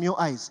hid from your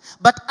eyes.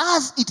 But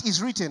as it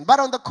is written,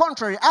 but on the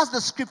contrary, as the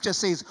scripture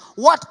says,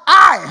 what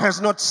eye has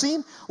not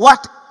seen,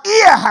 what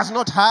ear has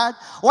not heard,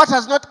 what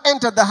has not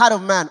entered the heart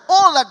of man,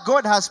 all that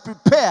God has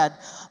prepared,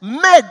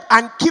 made,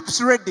 and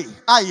keeps ready.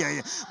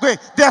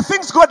 There are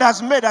things God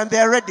has made and they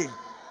are ready.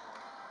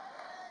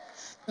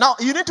 Now,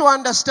 you need to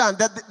understand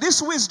that this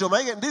wisdom,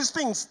 these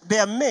things, they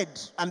are made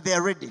and they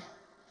are ready.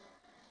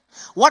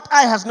 What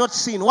eye has not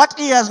seen, what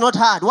ear has not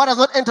heard, what has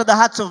not entered the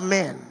hearts of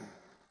men.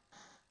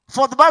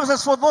 For the Bible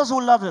says, for those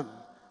who love him,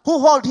 who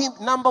hold him,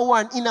 number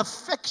one, in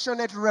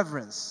affectionate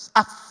reverence.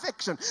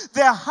 Affection.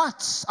 Their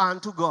hearts are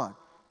unto God.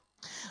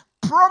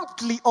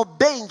 Promptly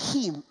obeying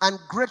him and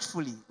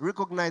gratefully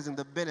recognizing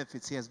the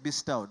benefits he has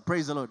bestowed.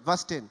 Praise the Lord.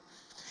 Verse 10.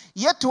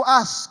 Yet to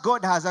us,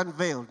 God has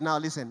unveiled, now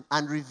listen,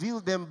 and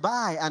revealed them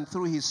by and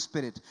through his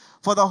Spirit.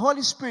 For the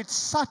Holy Spirit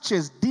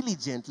searches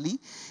diligently,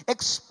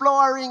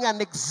 exploring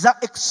and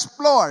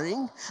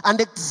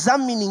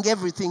examining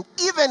everything,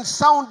 even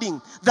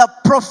sounding the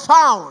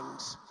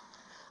profound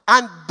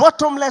and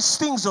bottomless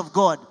things of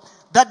God,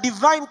 the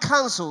divine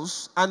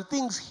counsels and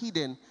things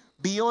hidden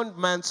beyond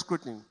man's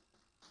scrutiny.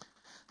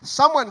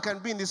 Someone can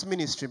be in this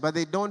ministry, but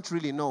they don't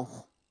really know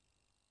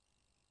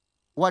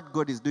what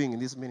God is doing in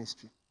this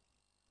ministry.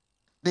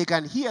 They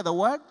can hear the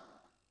word,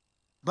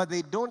 but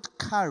they don't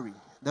carry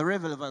the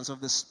relevance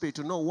of the Spirit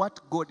to know what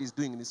God is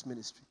doing in this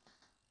ministry.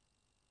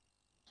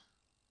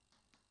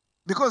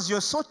 Because you're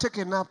so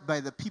taken up by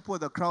the people,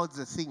 the crowds,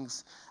 the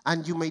things,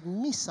 and you might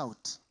miss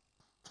out.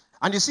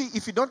 And you see,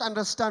 if you don't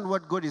understand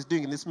what God is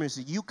doing in this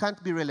ministry, you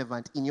can't be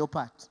relevant in your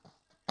part.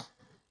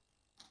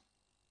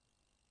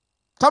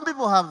 Some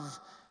people have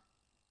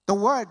the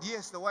word,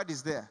 yes, the word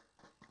is there.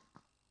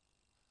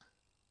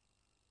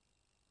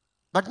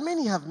 But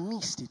many have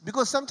missed it.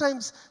 Because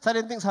sometimes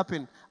certain things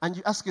happen and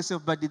you ask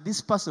yourself, but did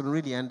this person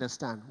really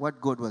understand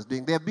what God was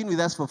doing? They have been with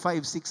us for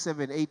 5, 6,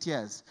 7, 8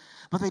 years.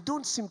 But they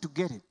don't seem to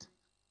get it.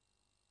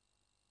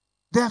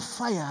 Their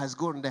fire has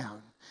gone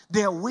down.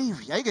 They are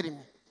weary. Are you getting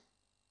me?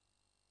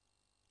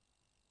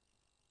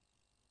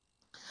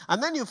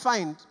 And then you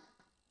find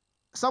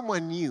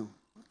someone new,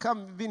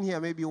 been here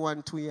maybe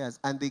 1, 2 years,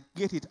 and they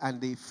get it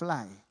and they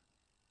fly.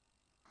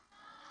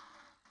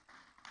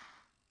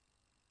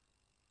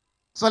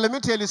 So let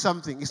me tell you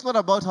something. It's not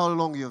about how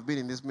long you have been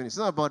in this ministry. It's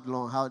not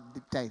about how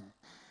deep time.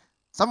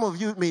 Some of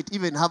you may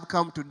even have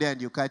come today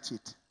and you catch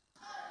it.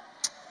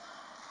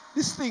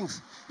 These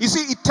things. You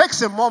see, it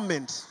takes a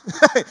moment.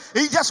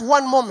 It's just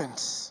one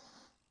moment.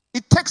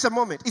 It takes a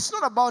moment. It's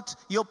not about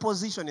your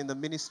position in the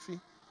ministry.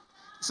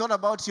 It's not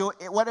about your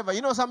whatever.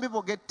 You know, some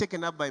people get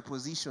taken up by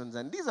positions.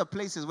 And these are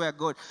places where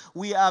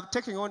we are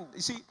taking on.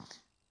 You see,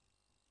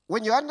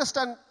 when you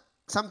understand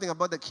something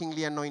about the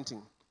kingly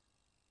anointing,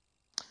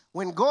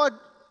 when God,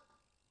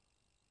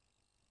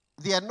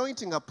 the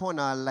anointing upon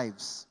our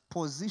lives,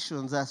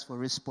 positions us for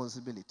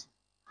responsibility.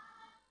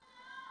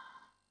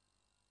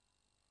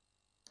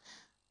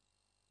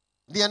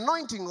 The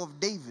anointing of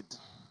David,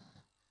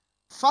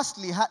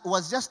 firstly,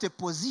 was just a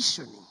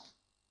positioning.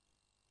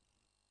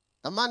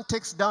 The man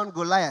takes down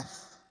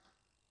Goliath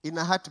in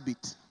a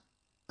heartbeat,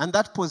 and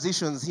that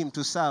positions him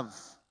to serve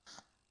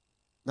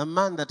the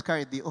man that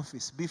carried the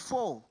office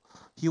before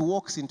he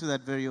walks into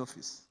that very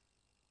office.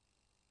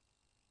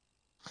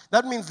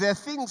 That means there are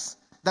things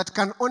that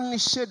can only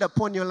shed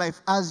upon your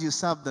life as you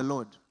serve the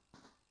Lord.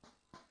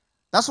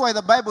 That's why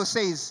the Bible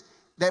says,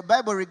 the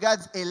Bible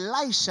regards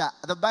Elisha,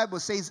 the Bible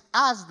says,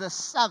 as the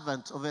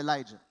servant of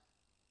Elijah.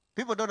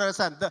 People don't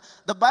understand.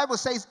 The Bible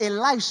says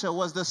Elisha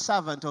was the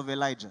servant of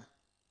Elijah.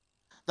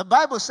 The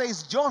Bible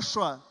says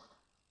Joshua,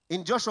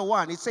 in Joshua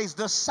 1, it says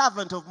the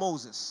servant of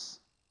Moses.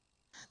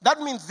 That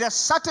means there are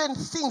certain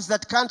things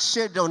that can't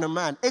shed on a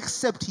man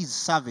except he's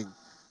serving.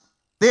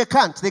 They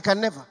can't. They can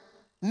never.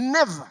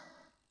 Never.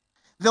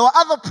 There were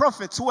other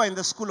prophets who were in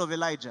the school of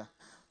Elijah,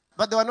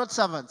 but they were not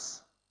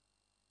servants.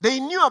 They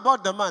knew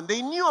about the man.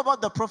 They knew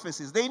about the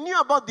prophecies. They knew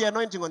about the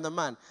anointing on the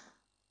man.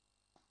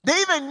 They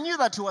even knew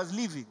that he was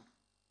leaving.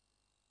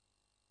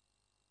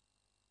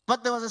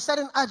 But there was a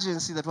certain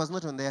urgency that was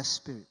not on their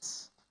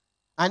spirits.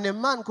 And a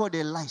man called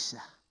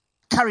Elisha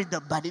carried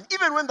the burden,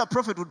 even when the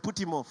prophet would put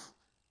him off.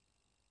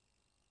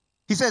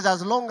 He says,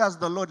 as long as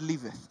the Lord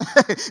liveth.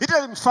 He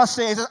tells him first,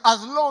 he says,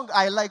 as long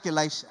I like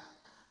Elisha.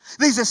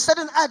 There is a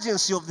certain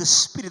urgency of the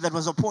Spirit that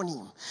was upon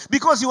him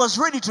because he was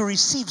ready to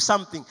receive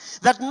something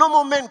that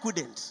normal men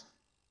couldn't.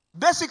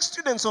 Basic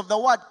students of the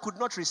word could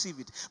not receive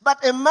it.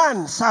 But a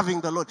man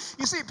serving the Lord.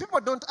 You see, people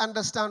don't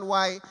understand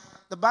why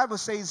the Bible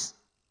says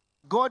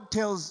God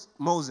tells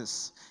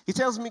Moses, he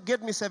tells me,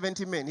 get me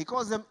 70 men. He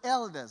calls them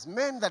elders,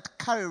 men that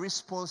carry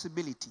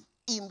responsibility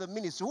in the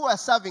ministry, who are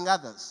serving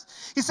others.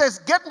 He says,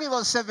 get me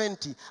those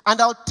 70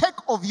 and I'll take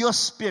of your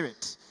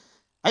spirit.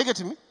 Are you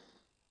getting me?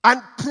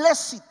 And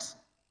place it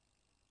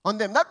on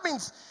them. That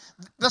means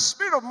the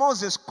spirit of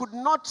Moses could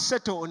not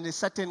settle on a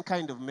certain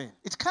kind of man.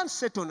 It can't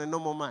settle on a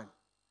normal man.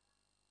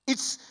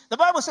 The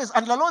Bible says,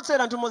 and the Lord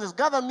said unto Moses,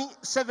 gather me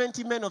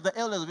 70 men of the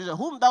elders of Israel,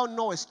 whom thou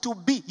knowest to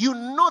be. You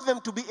know them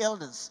to be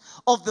elders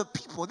of the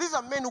people. These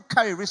are men who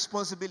carry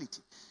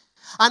responsibility.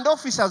 And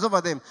officers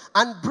over them.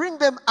 And bring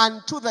them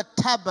unto the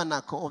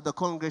tabernacle of the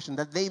congregation,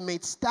 that they may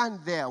stand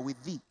there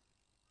with thee.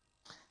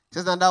 It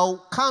says, and I'll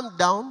come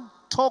down,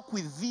 talk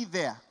with thee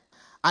there,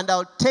 and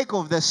I'll take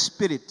of the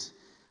spirit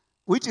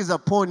which is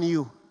upon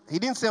you. He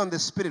didn't say on the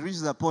spirit which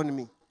is upon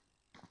me.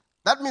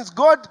 That means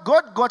God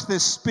got the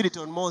spirit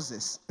on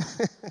Moses.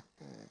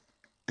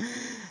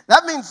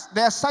 That means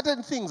there are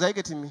certain things, are you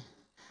getting me?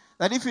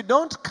 That if you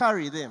don't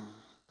carry them,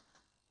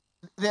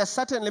 there are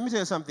certain, let me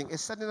tell you something, a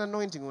certain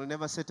anointing will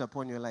never set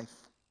upon your life.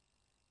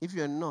 If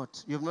you have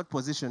not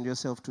positioned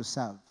yourself to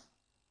serve.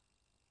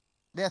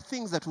 There are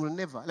things that will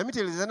never, let me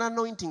tell you, there's an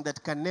anointing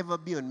that can never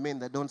be on men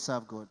that don't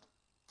serve God.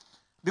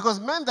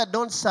 Because men that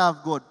don't serve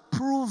God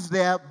prove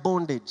their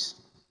bondage.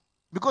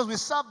 Because we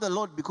serve the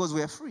Lord because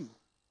we are free.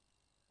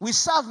 We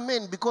serve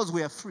men because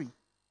we are free.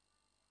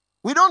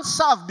 We don't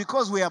serve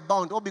because we are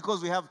bound or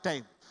because we have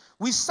time.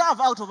 We serve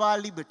out of our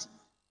liberty.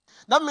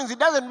 That means it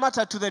doesn't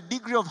matter to the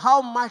degree of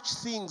how much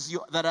things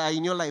that are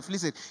in your life.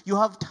 Listen, you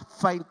have to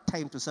find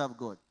time to serve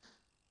God.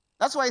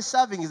 That's why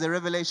serving is a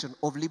revelation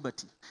of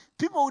liberty.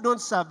 People who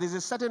don't serve, there's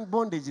a certain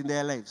bondage in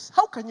their lives.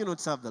 How can you not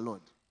serve the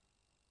Lord?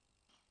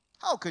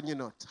 How can you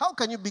not? How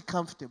can you be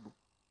comfortable?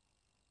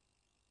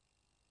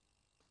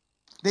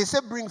 They say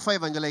bring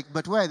 5 and you're like,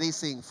 but why are they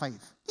saying 5?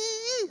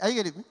 Are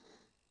you getting me?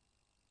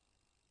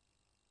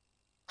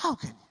 How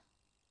can you?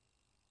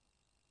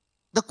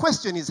 The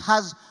question is,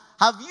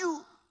 have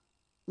you,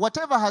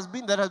 whatever has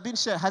been that has been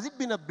shared, has it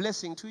been a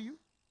blessing to you?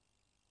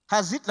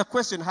 The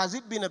question, has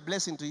it been a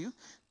blessing to you?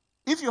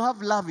 If you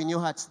have love in your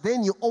hearts,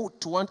 then you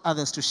ought to want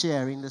others to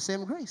share in the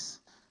same grace.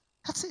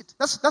 That's it.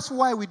 That's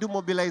why we do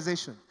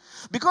mobilization.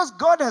 Because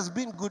God has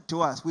been good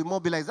to us, we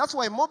mobilize. That's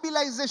why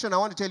mobilization, I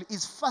want to tell you,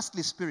 is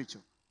firstly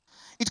spiritual.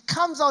 It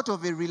comes out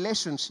of a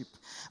relationship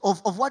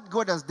of what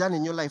God has done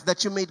in your life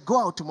that you may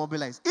go out to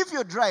mobilize. If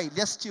you're dry,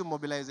 just still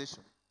mobilization.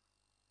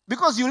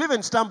 Because you live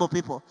and stumble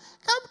people.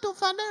 Come to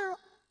Fanero.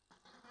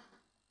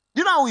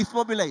 You know how we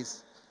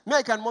mobilize? Me,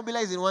 I can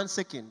mobilize in 1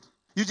 second.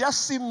 You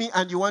just see me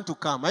and you want to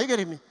come. Are you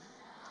getting me?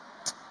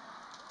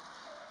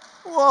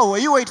 Whoa,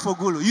 you wait for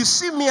Gulu. You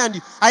see me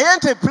and I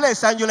enter a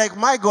place and you're like,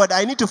 my God,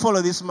 I need to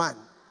follow this man.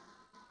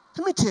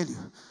 Let me tell you.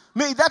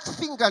 May that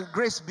thing and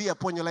grace be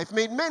upon your life.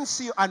 May men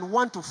see you and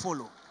want to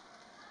follow.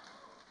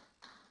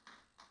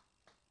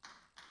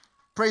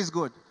 Praise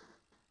God.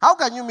 How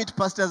can you meet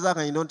Pastor Zach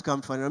and you don't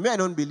come for me? I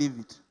don't believe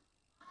it.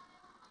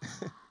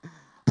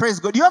 Praise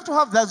God. You have to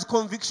have those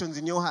convictions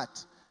in your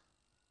heart.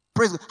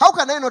 Praise God. How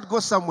can I not go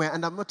somewhere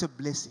and I'm not a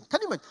blessing?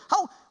 Can you imagine?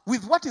 How,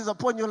 with what is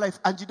upon your life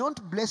and you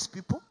don't bless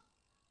people?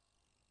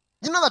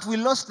 You know that we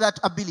lost that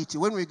ability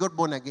when we got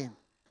born again.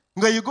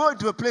 When you go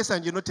into a place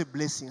and you're not a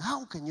blessing,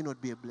 how can you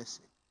not be a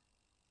blessing?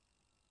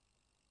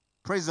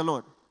 Praise the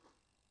Lord.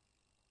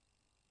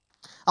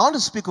 I want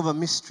to speak of a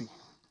mystery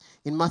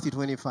in Matthew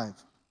 25.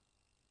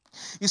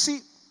 You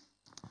see,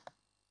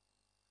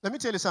 let me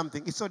tell you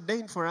something. It's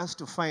ordained for us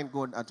to find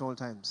God at all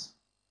times.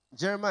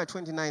 Jeremiah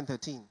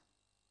 29:13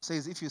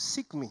 says, if you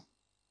seek me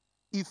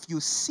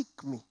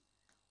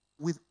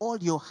with all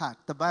your heart,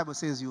 the Bible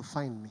says you'll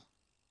find me.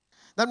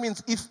 That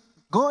means if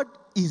God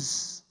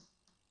is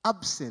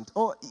absent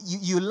or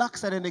you lack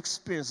certain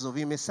experiences of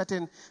him, a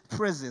certain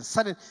presence,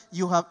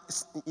 your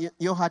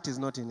heart is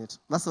not in it.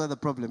 That's where the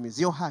problem is.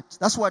 Your heart.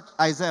 That's what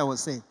Isaiah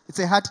was saying. It's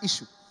a heart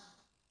issue.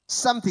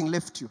 Something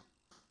left you.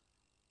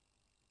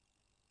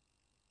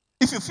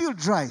 If you feel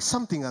dry,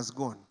 something has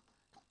gone.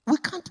 We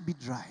can't be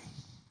dry.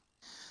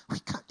 We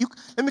can't.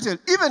 Let me tell you,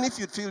 even if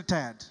you feel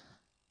tired,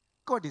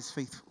 God is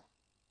faithful.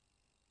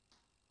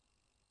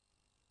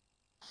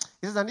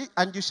 He says,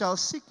 and you shall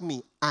seek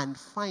me and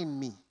find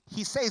me.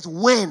 He says,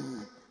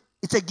 when?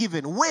 It's a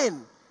given.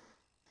 When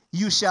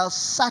you shall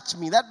search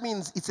me. That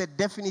means it's a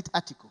definite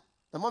article.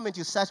 The moment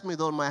you search me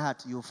with all my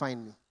heart, you'll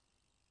find me.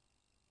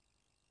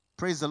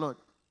 Praise the Lord.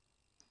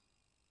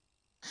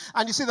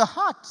 And you see, the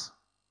heart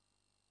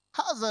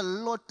has a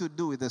lot to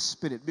do with the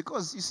spirit.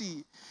 Because, you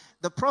see,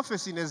 the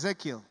prophecy in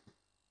Ezekiel,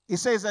 he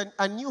says,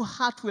 a new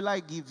heart will I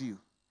give you.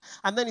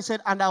 And then he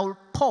said, and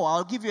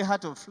I'll give you a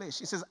heart of flesh.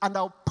 He says, and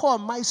I'll pour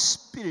my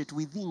spirit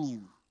within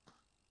you.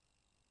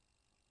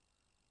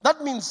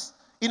 That means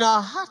in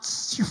our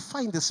hearts, you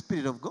find the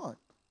Spirit of God.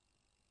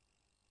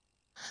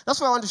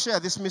 That's why I want to share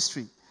this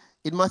mystery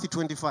in Matthew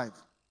 25.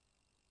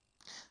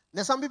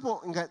 There's some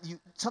people,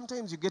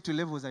 sometimes you get to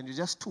levels and you're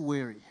just too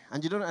weary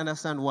and you don't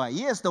understand why.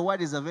 Yes, the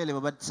word is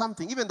available, but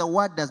even the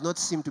word does not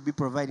seem to be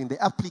providing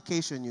the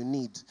application you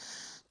need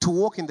to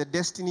walk in the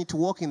destiny, to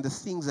walk in the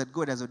things that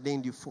God has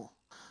ordained you for.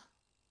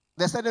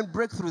 There are certain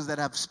breakthroughs that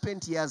have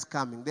spent years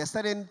coming. There are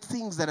certain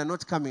things that are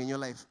not coming in your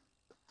life.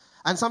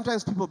 And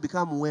sometimes people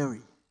become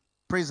weary.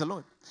 Praise the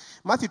Lord.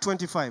 Matthew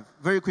 25,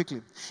 very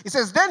quickly. It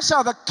says, then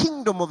shall the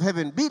kingdom of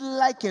heaven be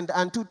likened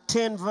unto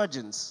 10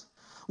 virgins,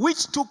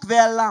 which took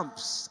their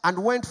lamps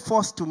and went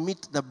forth to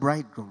meet the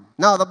bridegroom.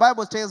 Now, the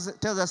Bible tells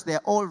us they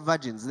are all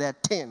virgins. They are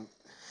 10.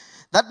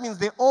 That means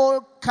they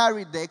all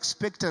carried the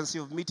expectancy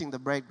of meeting the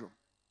bridegroom.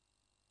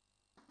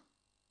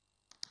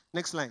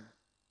 Next line.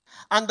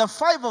 And the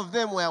 5 of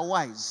them were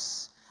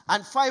wise,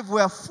 and 5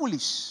 were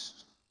foolish.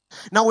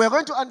 Now we are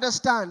going to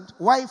understand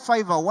why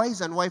 5 are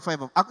wise and why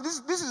 5 are...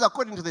 This is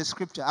according to the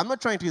scripture. I'm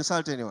not trying to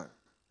insult anyone.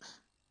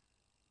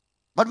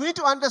 But we need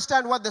to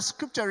understand what the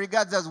scripture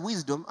regards as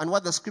wisdom and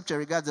what the scripture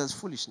regards as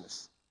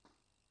foolishness.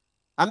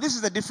 And this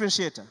is the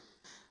differentiator.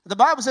 The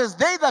Bible says,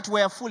 they that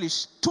were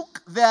foolish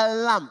took their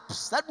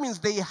lamps. That means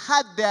they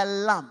had their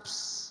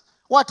lamps.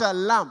 What are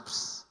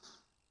lamps?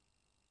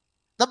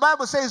 The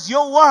Bible says,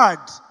 your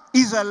word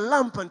is a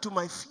lamp unto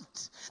my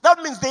feet. That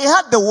means they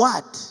had the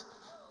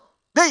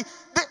word.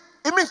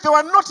 It means they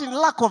were not in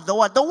lack of the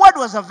word. The word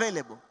was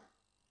available.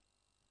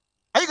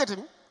 Are you getting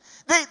me?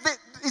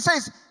 It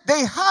says they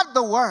had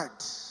the word.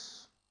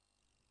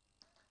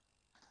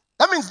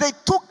 That means they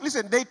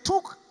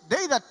took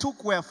They that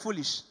took were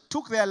foolish,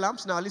 took their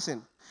lamps. Now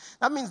listen.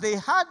 That means they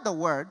had the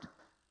word,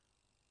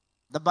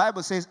 the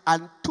Bible says,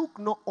 and took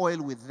no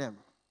oil with them.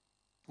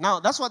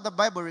 Now, that's what the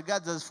Bible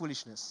regards as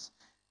foolishness.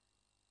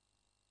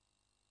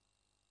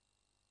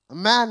 A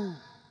man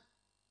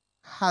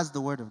has the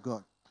word of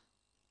God.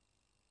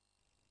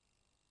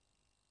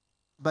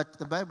 But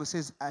the Bible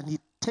says, and he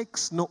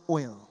takes no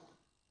oil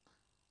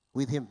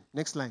with him.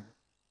 Next line.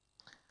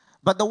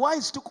 But the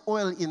wise took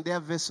oil in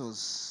their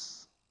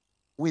vessels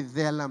with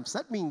their lamps.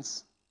 That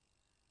means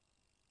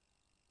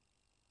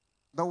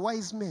the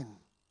wise men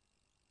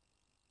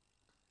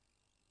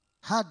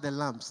had the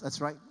lamps.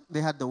 That's right.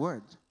 They had the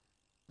word.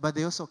 But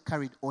they also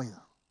carried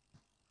oil.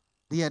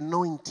 The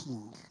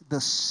anointing, the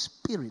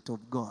Spirit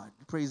of God.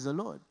 Praise the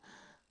Lord.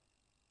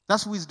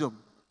 That's wisdom.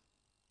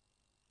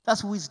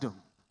 That's wisdom.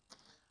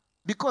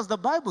 Because the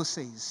Bible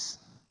says,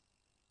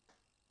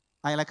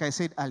 like I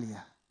said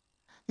earlier,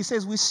 he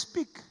says we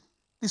speak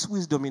this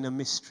wisdom in a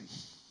mystery.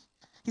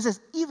 He says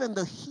even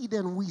the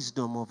hidden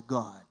wisdom of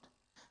God.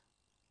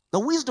 The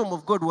wisdom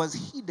of God was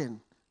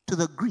hidden to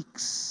the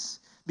Greeks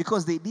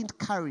because they didn't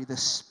carry the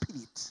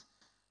Spirit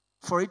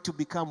for it to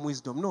become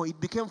wisdom. No, it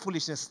became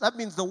foolishness. That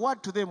means the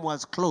word to them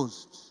was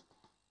closed.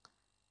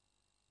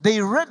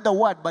 They read the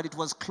word, but it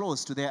was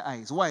closed to their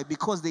eyes. Why?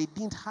 Because they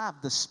didn't have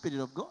the Spirit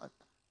of God.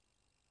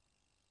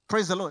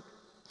 Praise the Lord.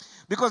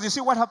 Because you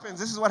see what happens?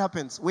 This is what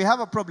happens. We have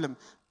a problem.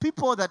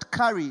 People that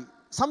carry,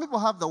 some people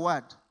have the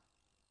word,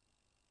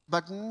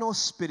 but no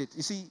Spirit.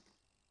 You see,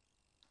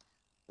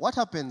 what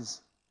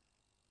happens?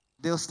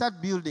 They'll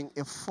start building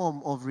a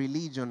form of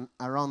religion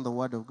around the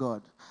word of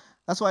God.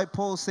 That's why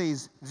Paul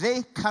says,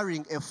 they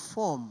carrying a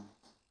form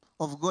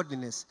of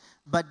godliness,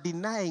 but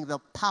denying the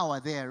power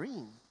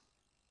therein.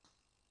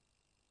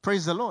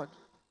 Praise the Lord.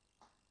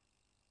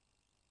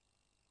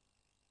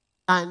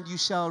 And you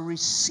shall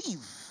receive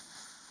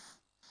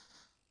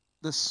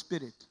the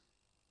Spirit.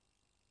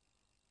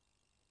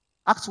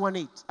 Acts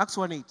 1:8. Acts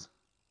 1:8.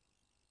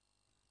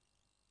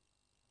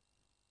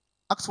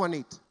 Acts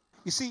 1:8.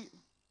 You see,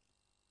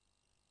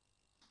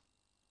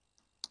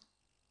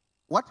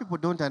 what people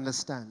don't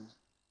understand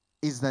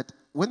is that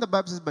when the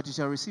Bible says, but you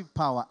shall receive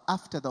power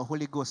after the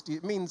Holy Ghost,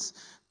 it means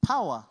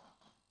power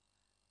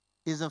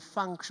is a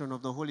function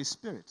of the Holy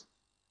Spirit.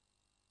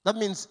 That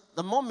means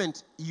the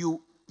moment you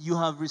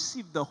have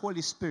received the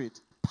Holy Spirit,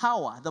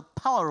 the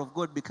power of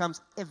God becomes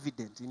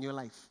evident in your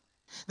life.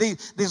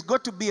 There's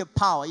got to be a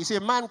power. You see,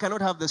 a man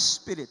cannot have the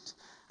Spirit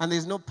and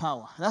there's no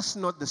power. That's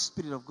not the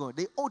Spirit of God.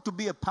 There ought to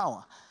be a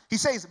power. He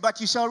says,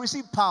 but you shall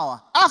receive power.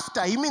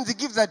 After, he means he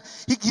gives that,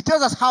 he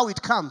tells us how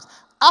it comes.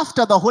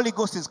 After the Holy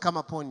Ghost has come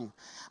upon you.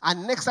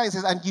 And next time he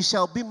says, and you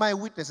shall be my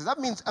witnesses. That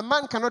means a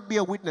man cannot be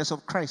a witness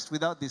of Christ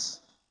without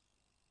this.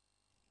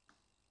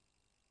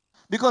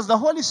 Because the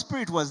Holy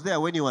Spirit was there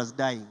when he was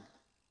dying.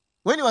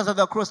 When he was at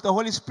the cross, the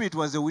Holy Spirit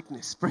was a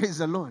witness. Praise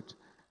the Lord.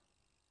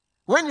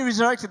 When he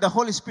resurrected, the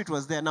Holy Spirit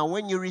was there. Now,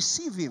 when you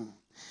receive him,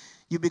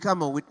 you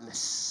become a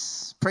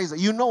witness. Praise the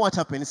Lord. You know what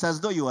happened. It's as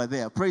though you were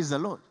there. Praise the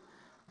Lord.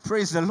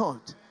 Praise the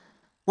Lord.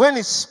 When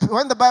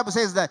the Bible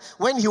says that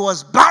when he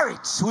was buried,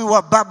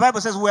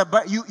 Bible says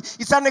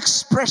it's an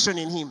expression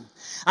in him.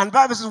 And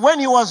Bible says when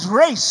he was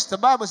raised, the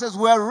Bible says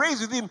we are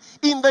raised with him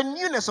in the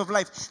newness of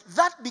life.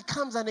 That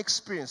becomes an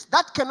experience.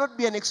 That cannot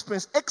be an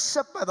experience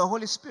except by the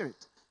Holy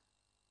Spirit.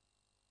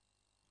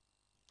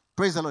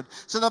 Praise the Lord.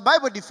 So the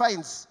Bible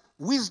defines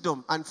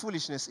wisdom and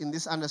foolishness in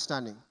this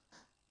understanding.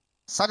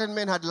 Certain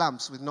men had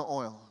lamps with no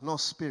oil, no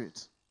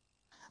Spirit.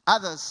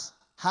 Others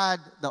had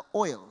the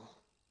oil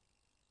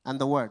and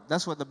the word.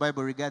 That's what the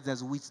Bible regards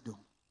as wisdom.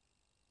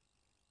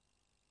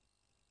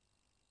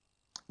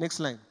 Next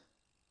line.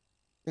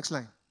 Next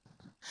line.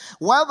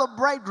 While the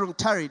bridegroom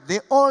tarried, they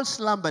all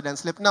slumbered and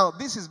slept. Now,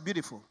 this is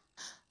beautiful.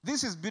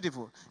 This is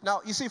beautiful.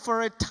 Now, you see,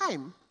 for a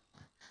time,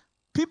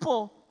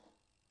 people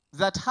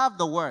that have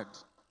the word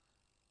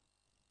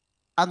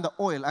and the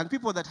oil, and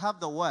people that have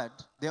the word,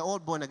 they're all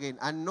born again,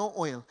 and no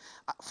oil.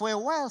 For a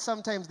while,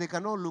 sometimes they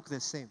can all look the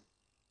same.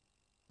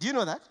 Do you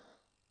know that?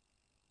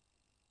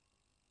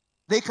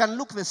 They can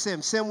look the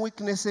same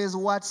weaknesses,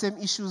 same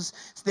issues.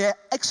 They're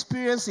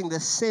experiencing the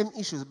same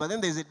issues, but then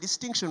there's a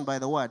distinction by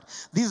the word.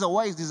 These are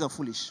wise, these are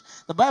foolish.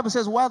 The Bible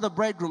says, while the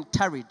bridegroom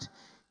tarried,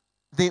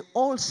 they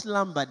all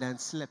slumbered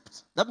and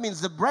slept. That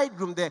means the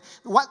bridegroom,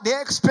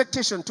 their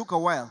expectation took a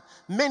while.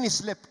 Many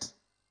slept.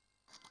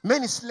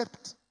 Many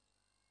slept.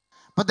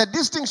 But the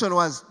distinction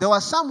was, there were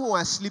some who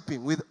were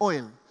sleeping with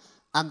oil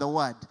and the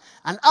word.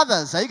 And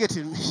others, are you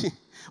getting me?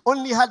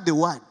 Only had the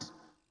word.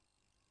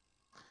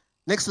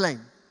 Next line.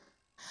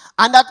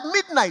 And at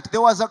midnight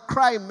there was a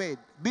cry made,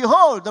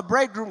 behold, the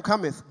bridegroom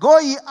cometh, go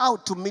ye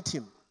out to meet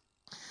him.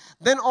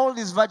 Then all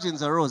these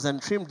virgins arose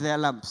and trimmed their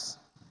lamps.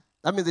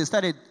 That means they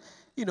started,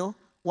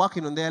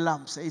 working on their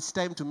lamps. It's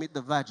time to meet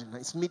the virgin.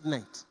 It's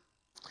midnight.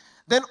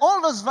 Then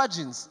all those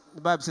virgins,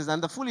 the Bible says,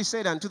 and the foolish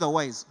said unto the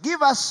wise,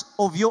 give us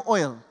of your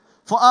oil,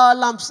 for our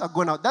lamps are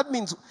gone out. That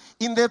means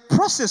in the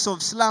process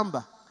of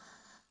slumber,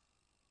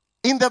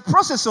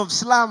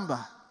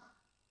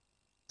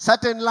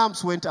 certain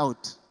lamps went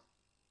out.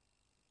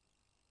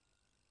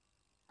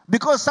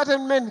 Because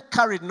certain men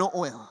carried no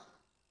oil.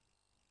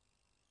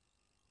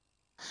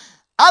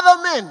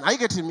 Other men, are you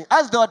getting me?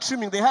 As they were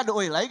trimming, they had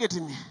oil. Are you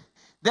getting me?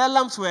 Their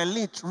lamps were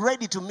lit,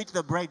 ready to meet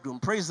the bridegroom.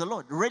 Praise the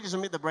Lord. Ready to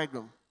meet the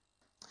bridegroom.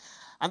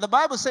 And the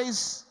Bible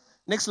says,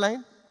 next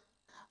line,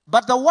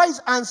 but the wise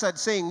answered,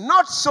 saying,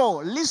 not so,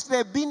 lest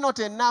there be not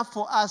enough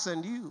for us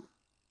and you.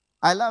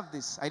 I love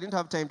this. I didn't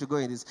have time to go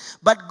in this.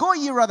 But go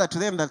ye rather to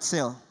them that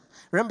sell.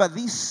 Remember,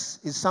 this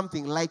is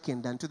something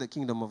likened unto the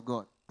kingdom of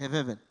God, of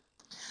heaven.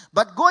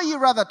 But go ye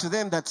rather to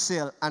them that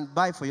sell and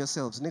buy for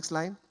yourselves. Next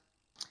line.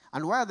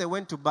 And while they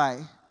went to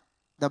buy,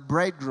 the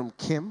bridegroom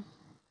came.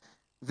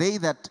 They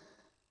that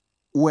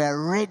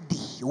were ready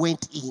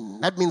went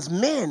in. That means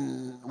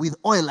men with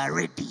oil are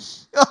ready.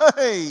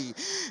 Hey.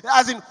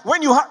 As in,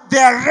 when you have, they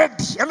are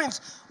ready. That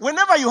means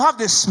whenever you have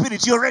the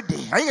Spirit, you're ready.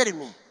 Are you getting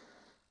me?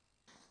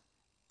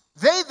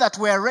 They that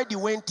were ready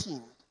went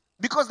in.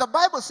 Because the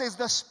Bible says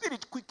the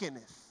Spirit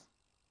quickeneth.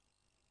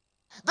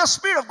 The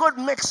Spirit of God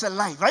makes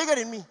alive. Are you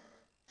getting me?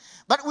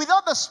 But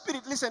without the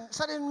Spirit, listen,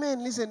 certain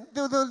men, listen,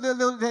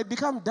 they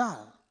become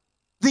dull.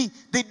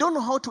 They don't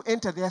know how to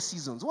enter their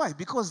seasons. Why?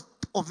 Because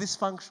of this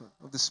function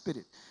of the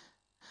Spirit.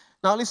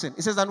 Now listen,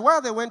 it says, and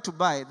while they went to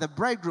buy, the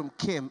bridegroom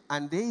came,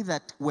 and they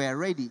that were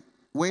ready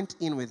went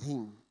in with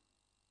him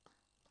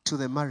to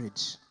the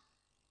marriage,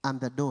 and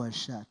the door was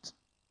shut.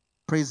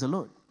 Praise the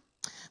Lord.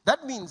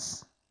 That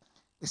means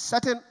a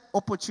certain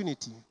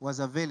opportunity was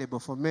available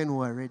for men who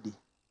were ready.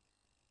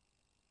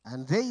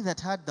 And they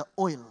that had the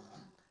oil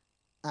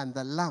and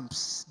the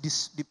lamps,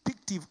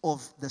 depictive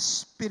of the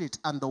Spirit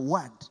and the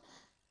Word,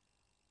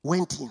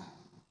 went in.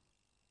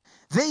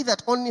 They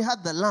that only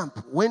had the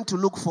lamp went to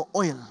look for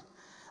oil.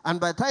 And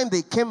by the time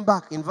they came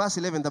back, in verse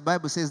 11, the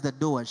Bible says the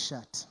door was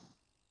shut.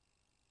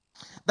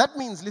 That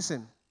means,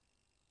 listen,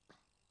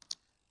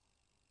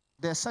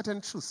 there are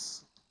certain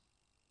truths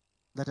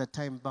that are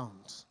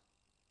time-bound.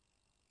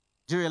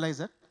 Do you realize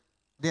that?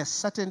 There are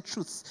certain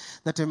truths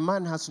that a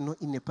man has to know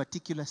in a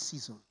particular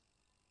season.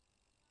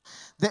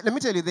 Let me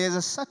tell you, there's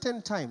a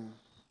certain time,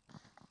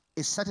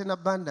 a certain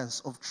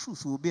abundance of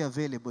truth will be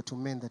available to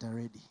men that are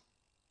ready.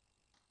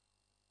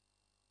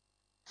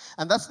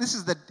 And this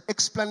is the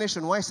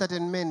explanation why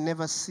certain men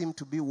never seem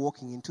to be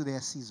walking into their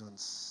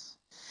seasons.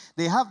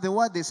 They have the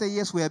word, they say,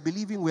 yes, we are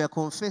believing, we are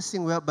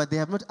confessing, but they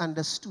have not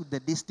understood the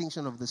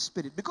distinction of the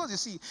Spirit. Because you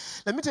see,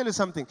 let me tell you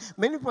something.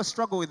 Many people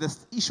struggle with the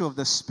issue of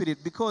the Spirit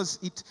because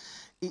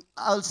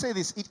I'll say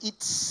this,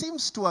 it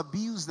seems to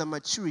abuse the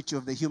maturity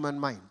of the human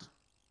mind.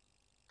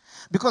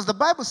 Because the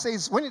Bible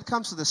says, when it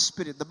comes to the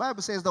Spirit, the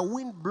Bible says, the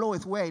wind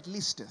bloweth where it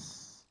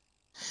listeth.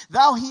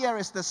 Thou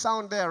hearest the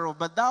sound thereof,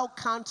 but thou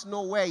canst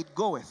know where it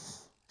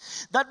goeth.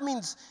 That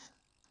means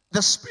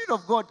the Spirit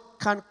of God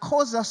can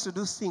cause us to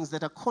do things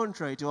that are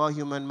contrary to our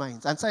human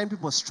minds. And some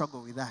people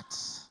struggle with that.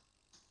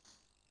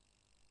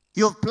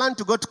 You've planned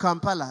to go to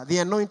Kampala. The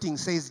anointing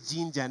says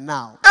ginger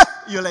now.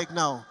 You're like,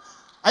 now.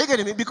 Are you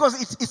getting me?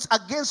 Because it's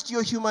against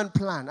your human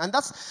plan. And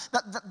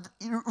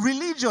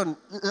religion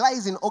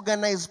lies in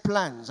organized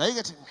plans. Are you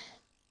getting me?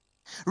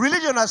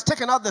 Religion has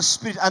taken out the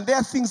Spirit, and there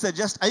are things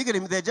that are you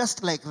getting me? They're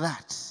just like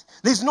that.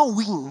 There's no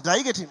wind. Are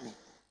you getting me?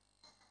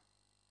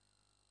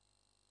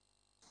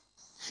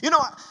 You know,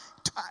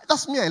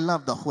 that's me. I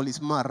love the Holy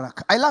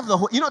Spirit. I love the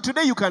Holy. You know,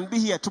 today you can be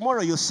here.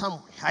 Tomorrow you're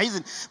somewhere.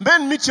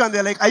 Men meet you and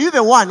they're like, are you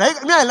the one?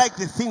 I like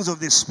the things of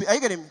the Spirit. Are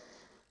you getting me?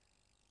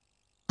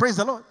 Praise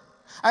the Lord.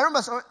 I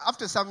remember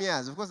after some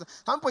years, of course,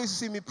 some people used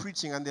to see me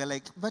preaching and they're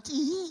like, but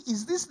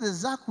is this the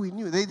Zach we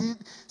knew?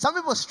 Some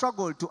people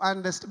struggle to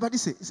understand. But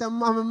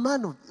I'm a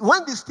man of,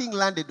 when this thing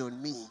landed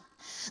on me,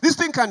 this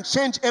thing can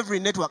change every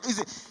network.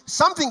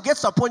 Something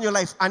gets upon your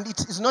life and it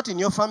is not in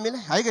your family.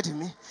 Are you getting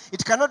me?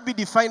 It cannot be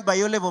defined by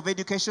your level of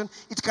education.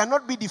 It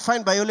cannot be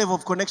defined by your level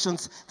of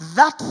connections.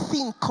 That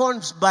thing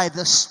comes by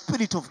the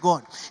Spirit of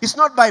God. It's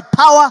not by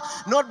power,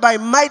 not by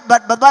might,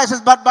 but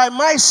by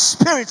my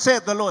Spirit,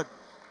 saith the Lord.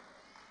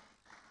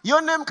 Your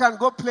name can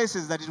go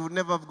places that it would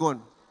never have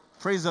gone.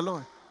 Praise the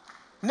Lord.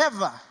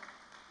 Never.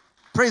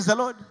 Praise the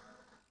Lord.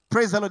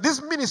 Praise the Lord.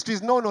 This ministry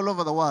is known all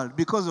over the world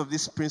because of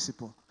this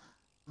principle.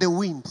 The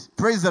wind.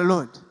 Praise the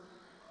Lord.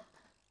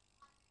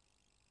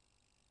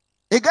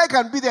 A guy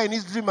can be there in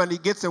his dream and he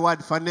gets a word,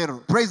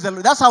 Fanero. Praise the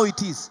Lord. That's how it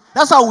is.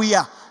 That's how we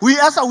are.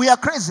 That's how we are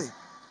crazy.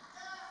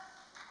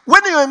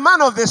 When you're a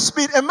man of the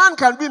Spirit, a man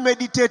can be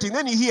meditating,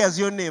 then he hears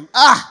your name.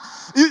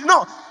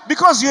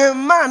 Because you're a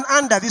man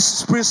under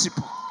this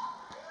principle.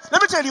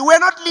 Let me tell you, we're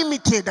not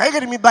limited, are you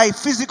getting me, by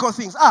physical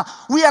things.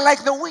 We are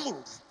like the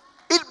wind.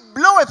 It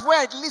bloweth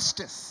where it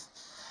listeth.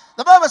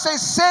 The Bible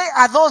says, say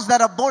are those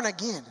that are born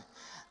again.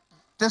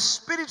 The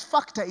Spirit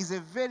factor is a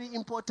very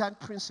important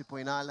principle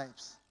in our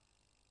lives.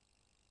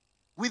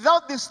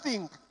 Without this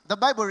thing, the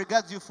Bible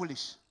regards you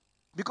foolish.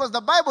 Because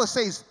the Bible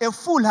says, a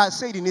fool has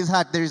said in his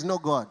heart, there is no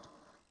God.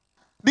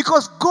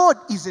 Because God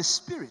is a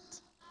spirit.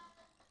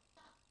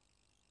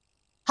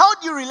 How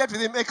do you relate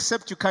with him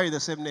except you carry the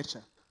same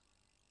nature?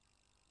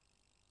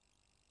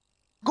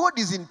 God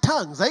is in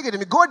tongues. Are you getting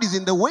me? God is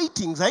in the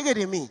waitings. Are you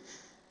getting me?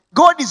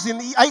 God is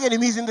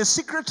he's in the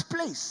secret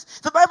place.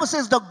 The Bible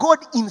says the God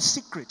in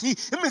secret.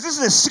 It means this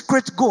is a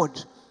secret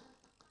God.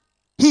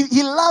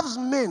 He loves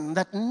men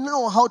that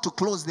know how to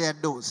close their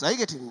doors. Are you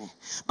getting me?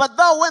 But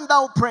thou, when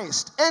thou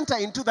prayest, enter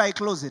into thy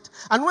closet.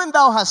 And when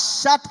thou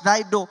hast shut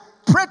thy door,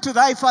 pray to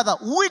thy Father,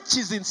 which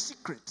is in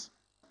secret.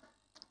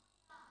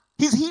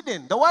 He's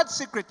hidden. The word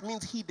secret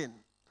means hidden.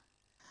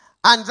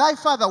 And thy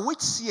Father, which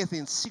seeth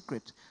in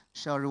secret,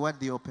 shall reward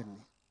thee openly.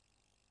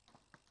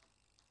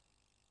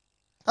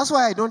 That's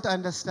why I don't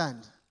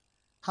understand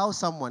how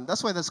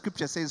that's why the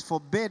scripture says,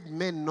 forbid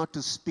men not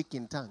to speak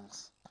in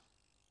tongues.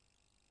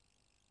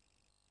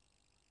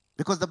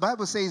 Because the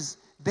Bible says,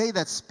 they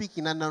that speak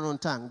in an unknown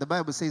tongue, the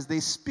Bible says,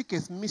 they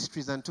speaketh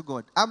mysteries unto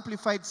God.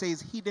 Amplified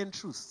says, hidden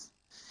truths.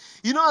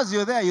 You know, as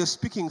you're there, you're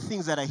speaking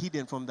things that are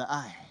hidden from the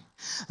eye.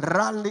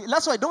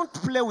 That's why don't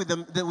play with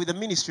the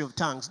ministry of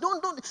tongues.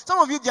 Don't. Some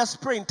of you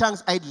just pray in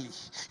tongues idly.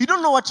 You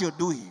don't know what you're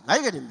doing. Are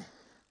you getting me?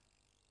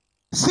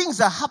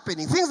 Things are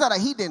happening, things that are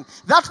hidden,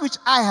 that which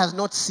eye has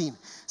not seen.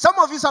 Some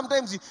of you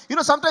sometimes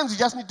you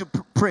just need to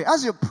pray.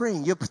 As you're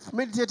praying, you're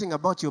meditating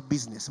about your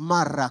business.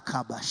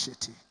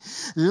 Marakabasheti.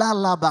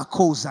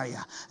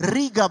 Lalabakozaya.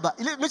 Rigaba.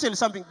 Let me tell you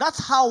something.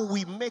 That's how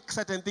we make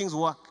certain things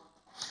work.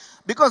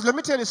 Because let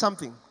me tell you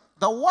something.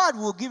 The word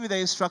will give you the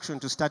instruction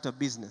to start a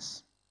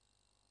business.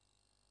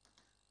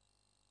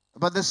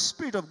 But the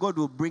Spirit of God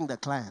will bring the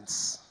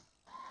clients.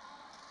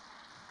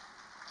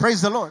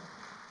 Praise the Lord.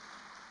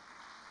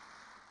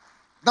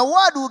 The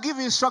word will give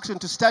you instruction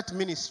to start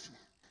ministry.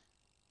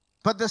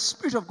 But the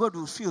Spirit of God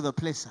will fill the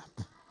place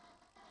up.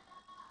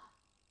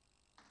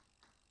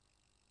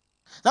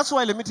 That's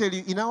why, let me tell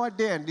you, in our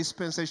day and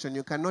dispensation,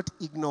 you cannot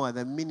ignore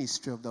the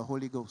ministry of the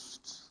Holy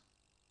Ghost.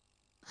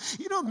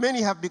 You know,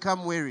 many have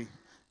become weary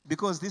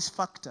because this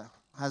factor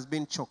has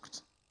been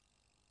choked.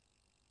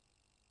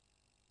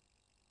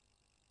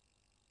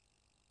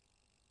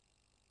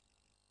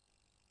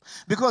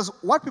 Because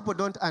what people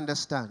don't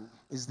understand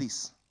is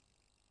this.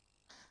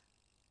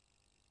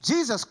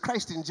 Jesus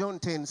Christ in John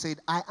 10 said,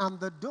 I am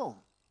the door.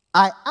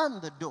 I am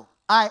the door.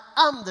 I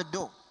am the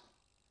door.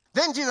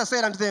 Then Jesus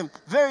said unto them,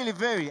 verily,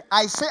 verily,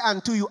 I say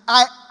unto you,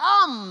 I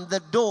am the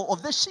door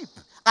of the sheep.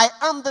 I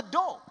am the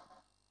door.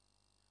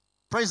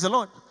 Praise the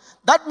Lord.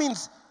 That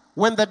means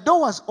when the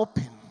door was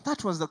open,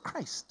 that was the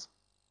Christ,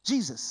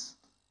 Jesus.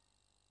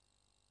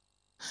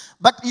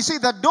 But you see, he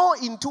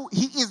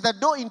is the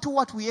door into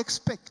what we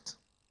expect.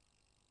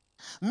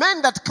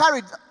 Men that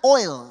carried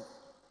oil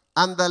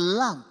and the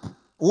lamp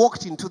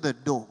walked into the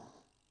door,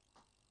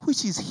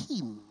 which is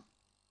him.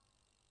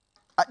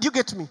 Do you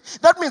get me?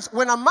 That means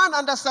when a man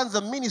understands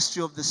the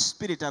ministry of the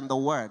Spirit and the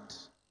Word,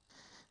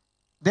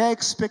 their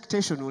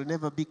expectation will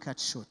never be cut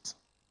short.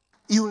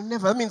 You will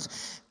never. That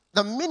means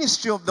the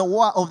ministry of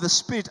the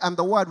Spirit and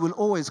the Word will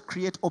always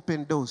create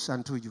open doors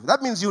unto you.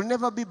 That means you'll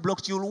never be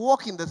blocked. You'll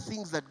walk in the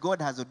things that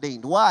God has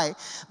ordained. Why?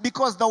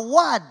 Because the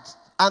Word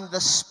and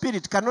the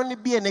Spirit can only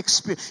be an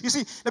experience. You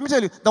see, let me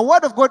tell you, the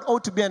Word of God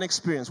ought to be an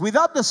experience.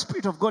 Without the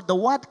Spirit of God, the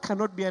Word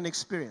cannot be an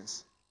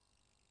experience.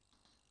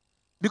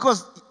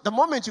 Because the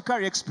moment you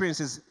carry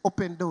experiences,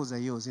 open doors are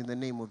yours in the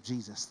name of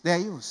Jesus. They are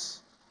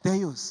yours. They are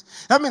yours.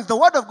 That means the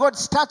Word of God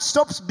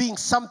stops being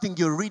something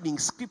you're reading,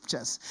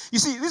 scriptures. You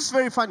see, this is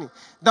very funny.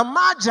 The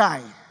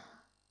Magi,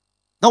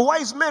 the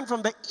wise men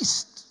from the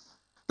east,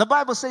 the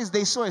Bible says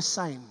they saw a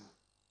sign.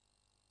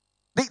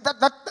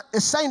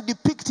 A sign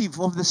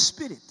depictive of the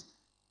Spirit.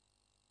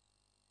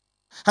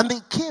 And they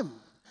came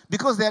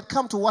because they had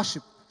come to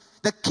worship.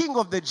 The King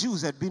of the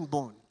Jews had been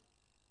born.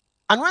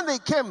 And when they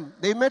came,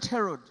 they met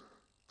Herod.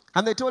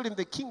 And they told him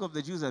the King of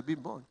the Jews had been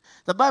born.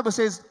 The Bible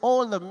says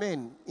all the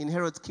men in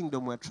Herod's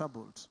kingdom were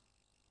troubled.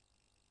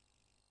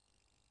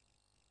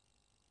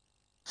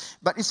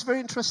 But it's very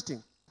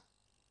interesting.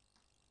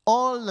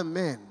 All the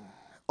men,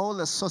 all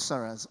the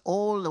sorcerers,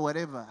 all the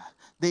whatever,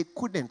 they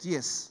couldn't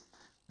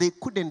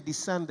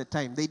discern the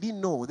time. They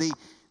didn't know.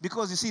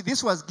 Because you see,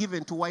 this was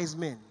given to wise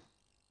men.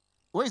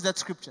 Where is that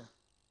scripture?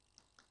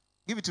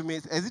 Give it to me.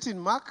 Is it in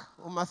Mark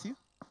or Matthew?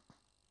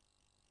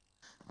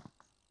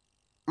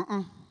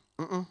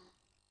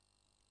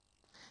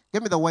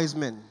 Give me the wise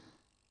men.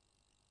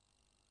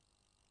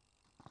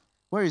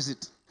 Where is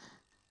it?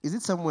 Is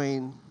it somewhere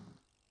in...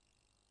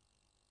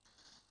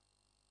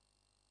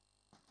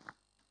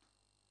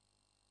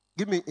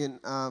 Give me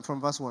from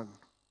verse 1.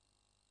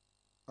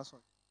 Verse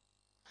 1.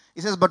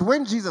 It says, but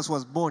when Jesus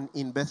was born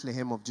in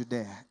Bethlehem of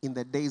Judea, in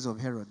the days of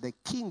Herod, the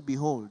king,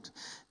 behold,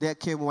 there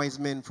came wise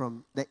men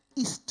from the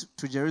east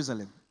to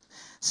Jerusalem,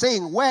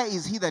 saying, where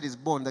is he that is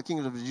born, the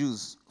King of the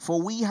Jews?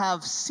 For we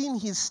have seen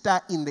his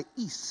star in the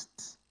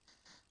east.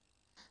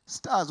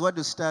 Stars, what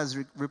do stars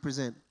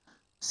represent?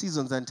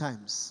 Seasons and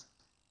times.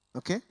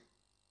 Okay?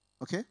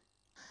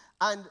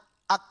 And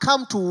are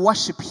come to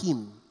worship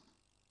him.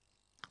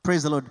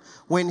 Praise the Lord.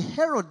 When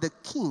Herod the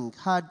king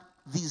heard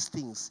these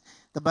things,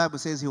 the Bible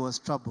says he was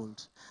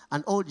troubled,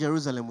 and all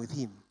Jerusalem with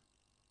him,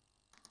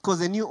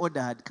 because a new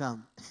order had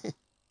come.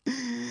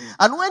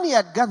 And when he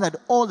had gathered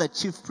all the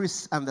chief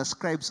priests and the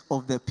scribes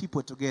of the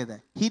people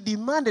together, he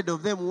demanded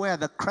of them where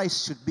the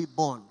Christ should be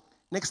born.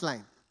 Next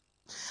line.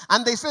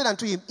 And they said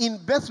unto him, in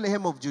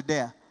Bethlehem of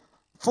Judea,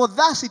 for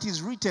thus it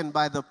is written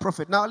by the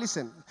prophet. Now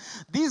listen,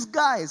 these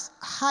guys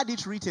had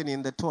it written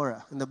in the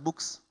Torah, in the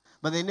books,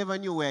 but they never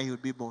knew where he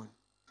would be born.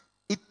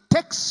 It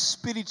takes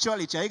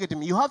spirituality. Are you getting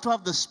me? You have to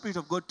have the Spirit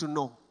of God to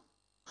know.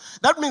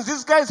 That means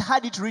these guys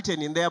had it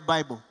written in their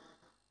Bible,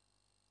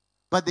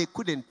 but they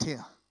couldn't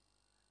tell.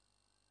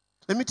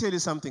 Let me tell you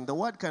something. The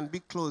word can be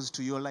close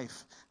to your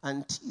life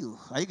until,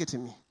 are you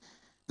getting me?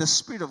 The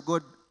Spirit of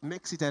God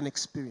makes it an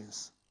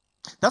experience.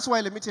 That's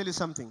why, let me tell you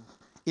something.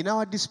 In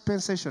our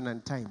dispensation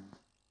and time,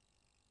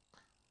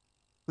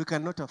 we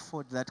cannot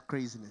afford that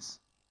craziness.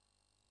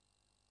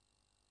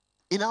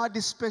 In our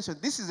dispensation,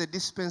 this is a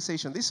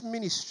dispensation. This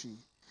ministry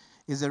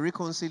is a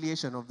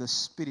reconciliation of the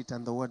Spirit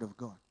and the Word of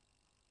God.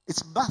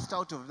 It's birthed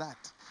out of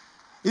that.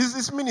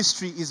 This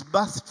ministry is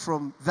birthed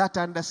from that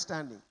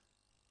understanding.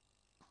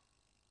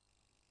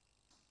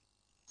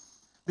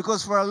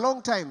 Because for a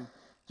long time,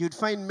 you'd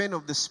find men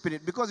of the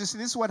Spirit. Because you see,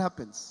 this is what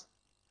happens.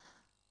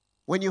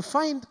 When you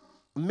find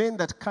men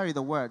that carry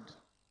the Word,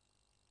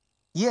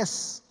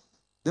 yes,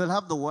 they'll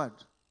have the Word.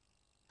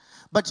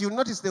 But you'll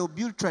notice they'll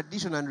build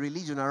tradition and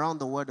religion around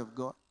the Word of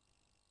God.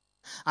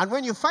 And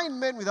when you find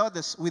men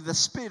with the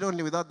Spirit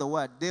only, without the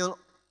Word, they'll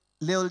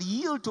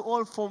yield to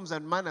all forms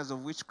and manners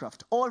of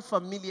witchcraft, all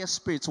familiar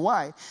spirits.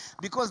 Why?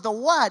 Because the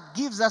Word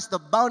gives us the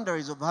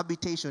boundaries of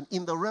habitation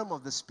in the realm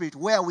of the Spirit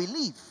where we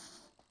live.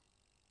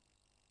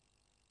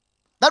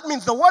 That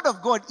means the Word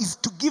of God is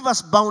to give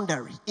us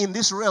boundary in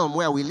this realm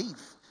where we live.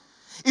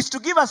 It's to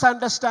give us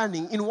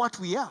understanding in what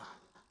we are.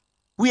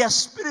 We are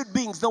spirit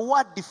beings. The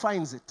Word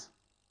defines it.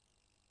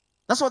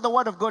 That's what the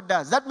Word of God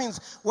does. That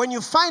means when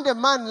you find a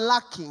man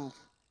lacking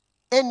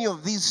any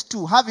of these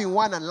two, having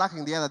one and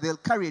lacking the other, they'll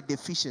carry a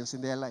deficiency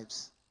in their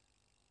lives.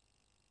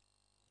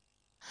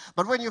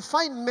 But when you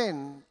find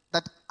men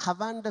that have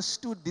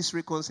understood this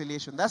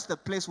reconciliation, that's the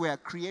place where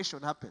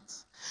creation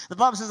happens. The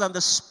Bible says, and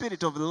the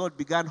Spirit of the Lord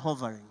began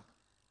hovering.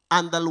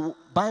 And the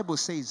Bible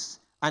says,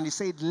 and he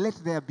said, let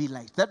there be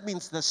light. That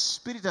means the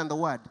Spirit and the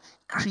Word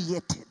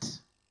created.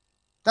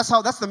 That's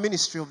the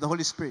ministry of the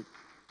Holy Spirit.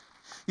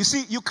 You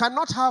see, you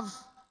cannot have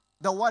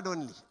the Word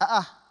only.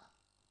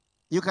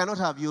 You cannot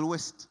have, you'll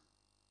waste.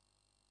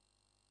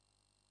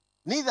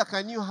 Neither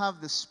can you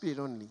have the Spirit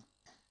only.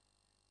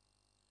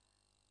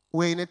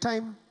 We're in a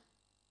time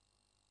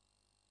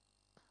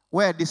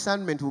where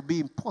discernment will be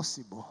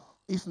impossible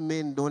if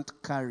men don't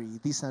carry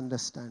this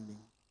understanding.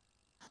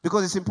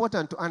 Because it's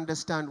important to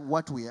understand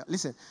what we are.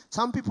 Listen,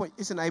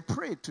 I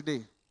prayed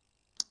today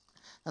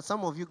that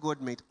some of you, God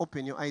may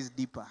open your eyes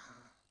deeper.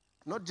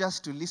 Not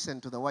just to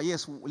listen to the word.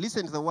 Yes,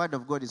 listen to the word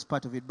of God is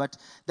part of it, but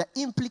the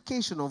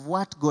implication of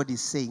what God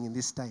is saying in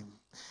this time.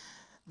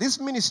 This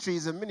ministry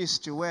is a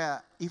ministry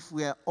where if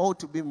we are all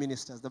to be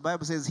ministers, the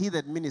Bible says, he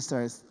that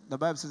ministers, the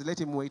Bible says,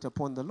 let him wait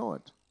upon the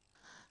Lord.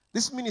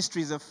 This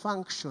ministry is a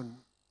function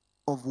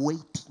of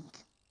waiting.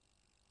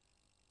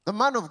 The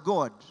man of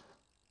God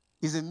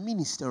is a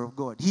minister of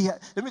God.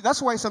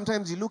 That's why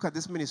sometimes you look at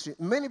this ministry.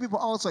 Many people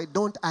also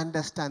don't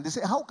understand. They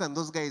say, how can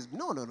those guys?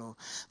 No.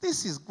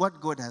 This is what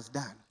God has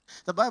done.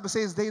 The Bible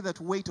says, they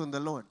that wait on the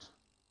Lord.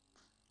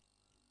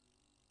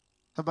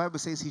 The Bible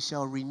says, he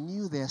shall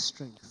renew their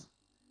strength.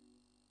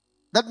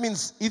 That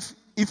means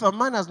if a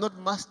man has not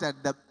mastered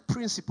the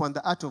principle and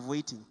the art of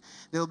waiting,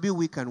 they'll be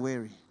weak and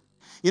weary.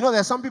 You know,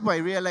 there are some people I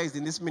realized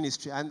in this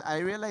ministry, and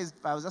I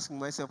was asking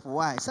myself,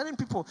 why? Certain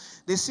people,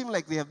 they seem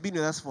like they have been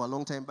with us for a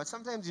long time, but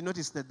sometimes you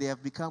notice that they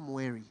have become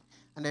weary.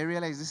 And I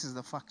realize this is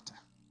the factor.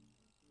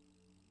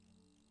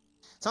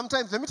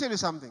 Sometimes, let me tell you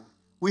something.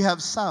 We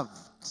have served,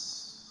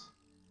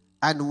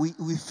 and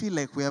we feel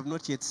like we have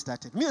not yet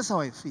started. Me, that's how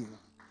I feel.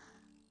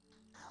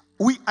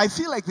 I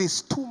feel like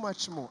there's too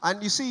much more.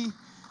 And you see,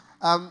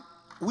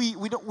 we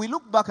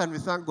look back and we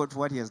thank God for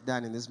what he has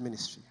done in this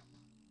ministry.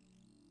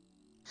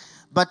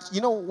 But,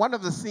 you know, one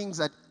of the things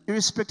that,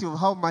 irrespective of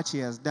how much he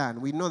has done,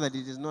 we know that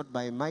it is not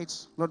by might,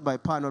 not by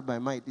power, not by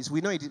might.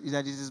 We know that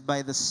it is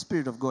by the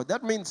Spirit of God.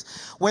 That means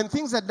when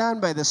things are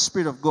done by the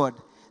Spirit of God,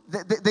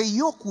 the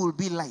yoke will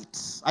be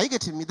light. Are you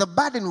getting me? The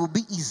burden will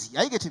be easy.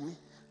 Are you getting me?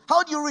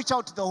 How do you reach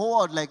out to the whole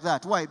world like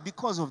that? Why?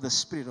 Because of the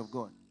Spirit of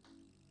God.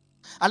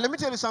 And let me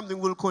tell you something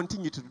we'll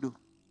continue to do.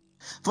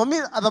 For me,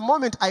 at the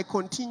moment I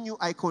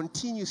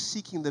continue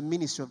seeking the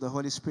ministry of the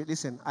Holy Spirit.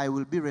 Listen, I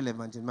will be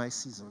relevant in my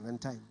season and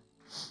time.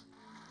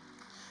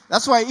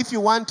 That's why if you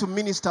want to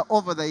minister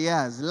over the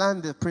years,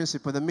 learn the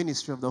principle, the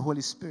ministry of the Holy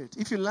Spirit.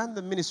 If you learn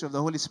the ministry of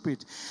the Holy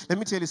Spirit, let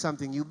me tell you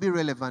something, you'll be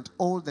relevant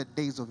all the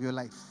days of your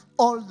life.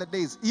 All the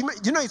days.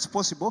 You know it's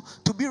possible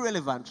to be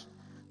relevant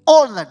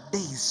all the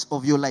days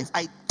of your life.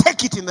 I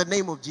take it in the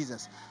name of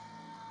Jesus.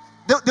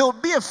 There will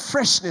be a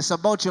freshness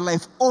about your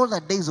life all the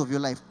days of your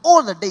life.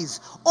 All the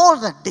days. All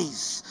the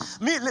days.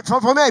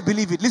 For me, I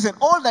believe it. Listen,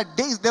 all the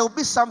days there will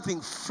be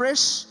something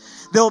fresh.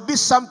 There will be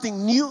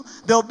something new.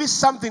 There will be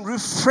something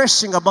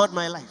refreshing about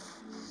my life.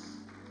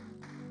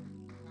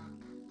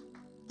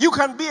 You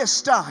can be a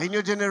star in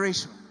your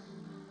generation.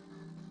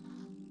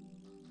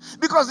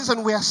 Because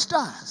listen, we are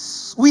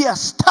stars. We are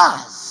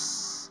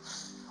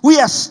stars. We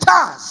are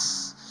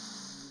stars.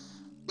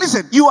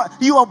 Listen, you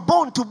are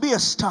born to be a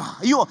star.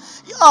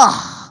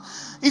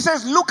 He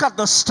says, look at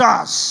the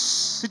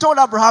stars. He told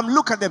Abraham,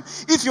 look at them.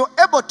 If you're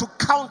able to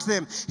count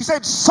them, he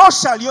said, so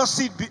shall your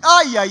seed be.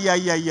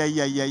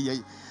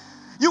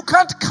 You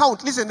can't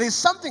count. Listen, there's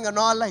something in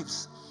our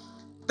lives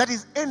that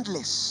is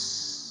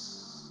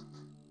endless.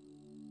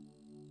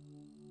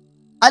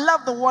 I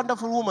love the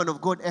wonderful woman of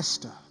God,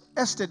 Esther.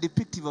 Esther,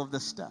 depictive of the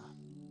star.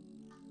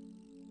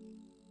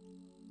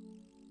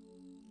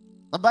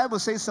 The Bible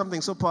says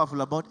something so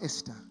powerful about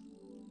Esther.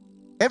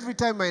 Every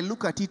time I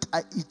look at it,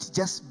 it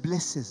just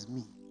blesses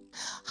me.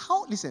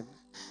 Listen,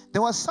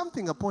 there was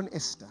something upon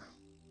Esther.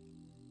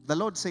 The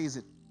Lord says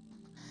it.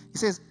 He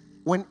says,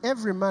 when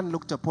every man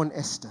looked upon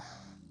Esther,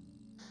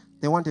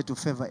 they wanted to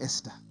favor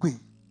Esther.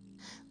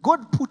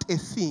 God put a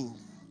thing.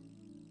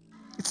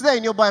 It's there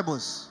in your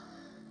Bibles.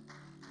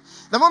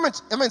 The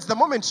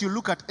moment you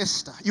look at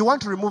Esther, you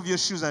want to remove your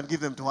shoes and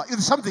give them to her.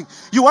 It's something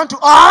you want to.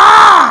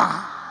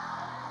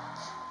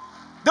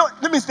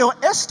 That means there was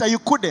Esther, you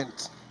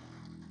couldn't.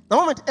 The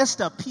moment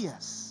Esther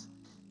appears,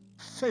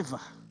 favor.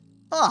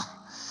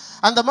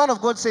 And the man of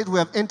God said, we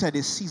have entered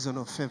a season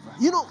of favor.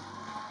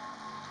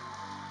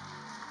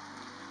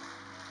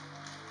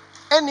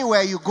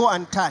 Anywhere you go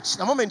and touch,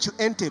 the moment you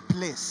enter a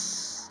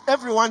place,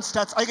 everyone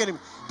starts, are you getting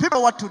me? People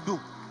know what to do.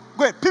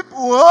 Go ahead. People,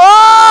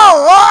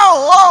 whoa.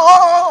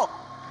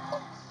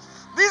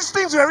 These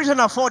things were written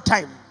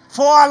aforetime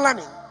for our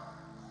learning.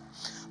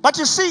 But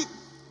you see,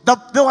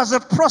 there was a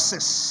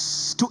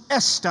process to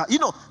Esther,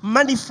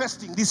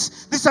 manifesting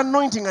this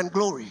anointing and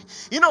glory.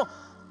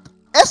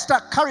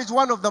 Esther carries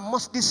one of the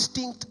most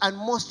distinct and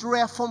most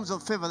rare forms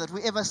of favor that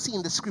we ever see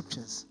in the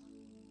scriptures.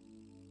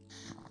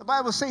 The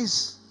Bible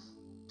says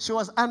she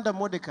was under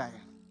Mordecai.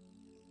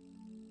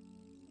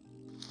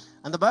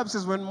 And the Bible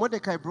says when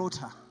Mordecai brought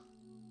her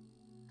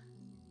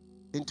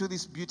into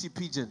this beauty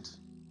pageant,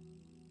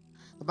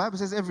 the Bible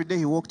says every day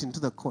he walked into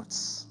the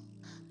courts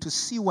to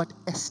see what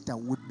Esther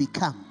would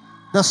become.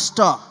 The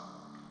star.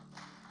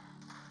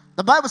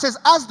 The Bible says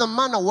as the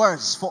manner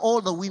was for all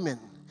the women,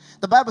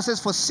 the Bible says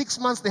for 6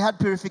 months they had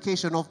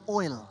purification of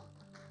oil.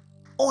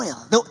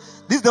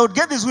 They would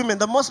get these women,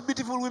 the most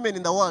beautiful women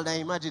in the world, I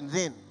imagine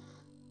then.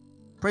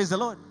 Praise the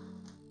Lord.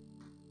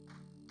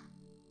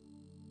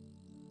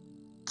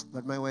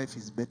 But my wife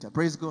is better.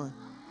 Praise God.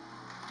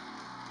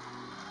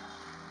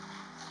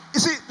 You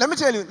see, let me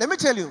tell you.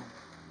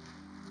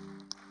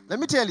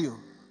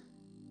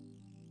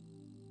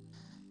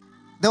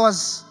 There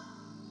was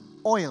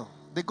oil.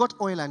 They got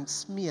oil and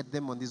smeared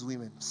them on these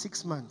women.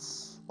 6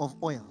 months of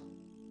oil.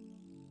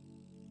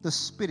 The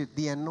Spirit,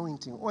 the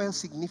anointing. Oil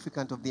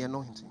significant of the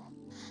anointing.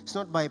 It's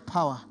not by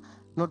power,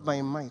 not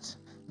by might,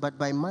 but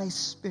by my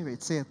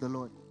Spirit, saith the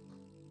Lord.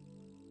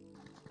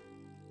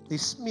 They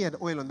smeared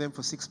oil on them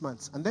for 6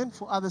 months. And then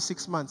for other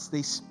 6 months,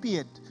 they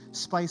speared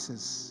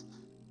spices,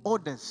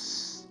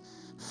 odors,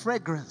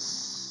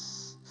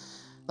 fragrance.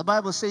 The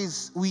Bible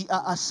says we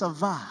are a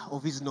savor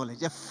of His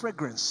knowledge, a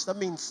fragrance. That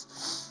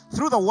means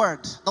through the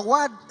word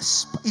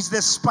is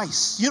the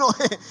spice.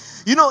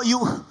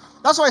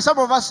 That's why some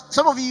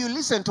of you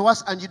listen to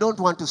us and you don't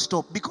want to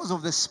stop because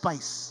of the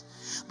spice.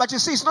 But you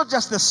see, it's not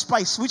just the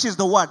spice, which is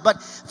the word,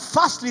 but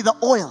firstly the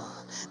oil.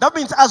 That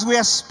means as we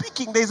are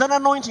speaking, there's an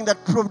anointing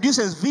that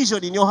produces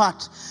vision in your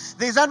heart.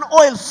 There's an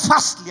oil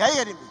firstly, are you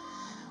hearing me?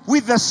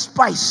 With the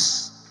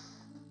spice.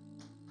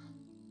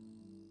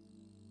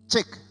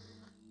 Check.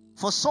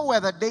 For so were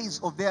the days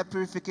of their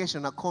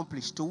purification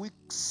accomplished. 2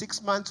 weeks,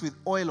 6 months with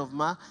oil of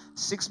myrrh,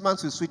 6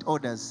 months with sweet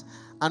odors,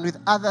 and with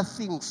other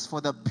things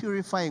for the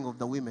purifying of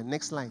the women.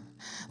 Next line.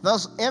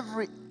 Thus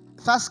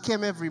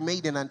came every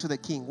maiden unto the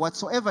king.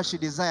 Whatsoever she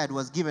desired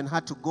was given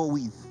her to go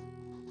with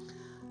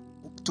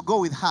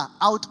her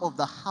out of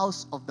the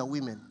house of the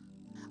women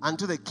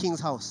unto the king's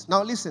house.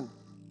 Now listen.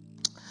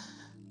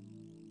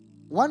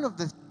 One of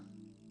the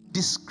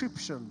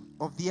description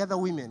of the other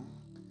women,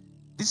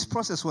 this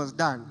process was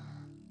done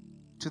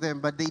to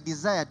them, but they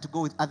desired to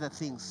go with other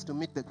things to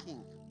meet the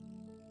king.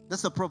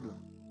 That's the problem.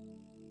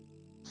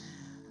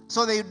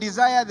 So they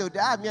desire,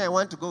 I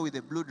want to go with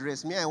a blue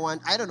dress.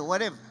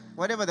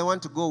 Whatever they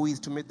want to go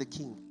with to meet the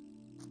king.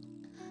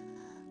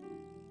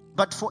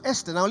 But for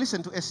Esther, now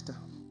listen to Esther.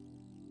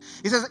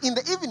 It says, in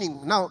the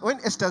evening, now when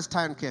Esther's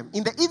time came,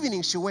 in the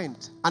evening she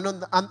went, and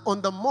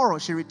on the morrow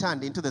she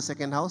returned into the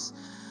second house.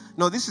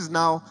 Now this is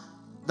now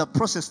the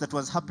process that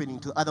was happening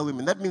to other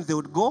women. That means they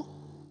would go,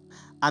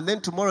 and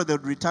then tomorrow they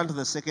would return to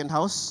the second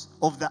house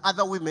of the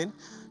other women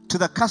to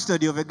the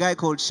custody of a guy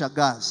called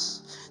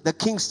Shagaz, the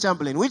king's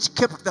chamberlain, which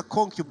kept the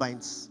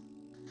concubines.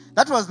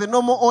 That was the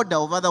normal order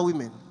of other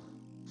women.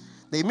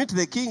 They meet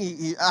the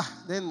king,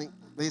 then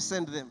they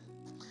send them.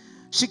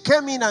 She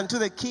came in unto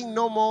the king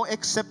no more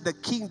except the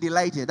king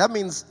delighted. That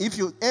means if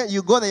you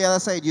go the other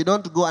side, you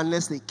don't go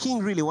unless the king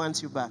really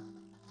wants you back.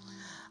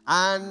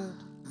 And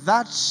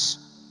that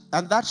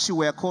she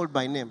were called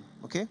by name.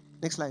 Okay?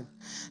 Next line.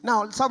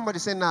 Now, somebody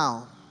say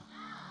now.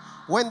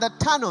 When the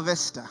turn of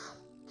Esther,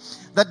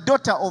 the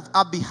daughter of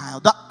Abihail,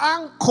 the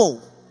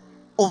uncle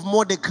of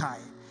Mordecai,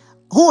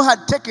 who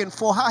had taken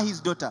for her his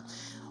daughter,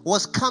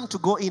 was come to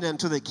go in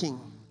unto the king.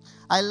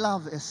 I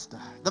love Esther.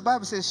 The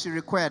Bible says she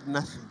required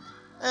nothing.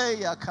 Hey,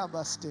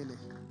 Yakaba Stele.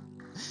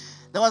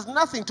 There was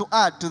nothing to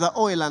add to the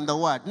oil and the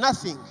word.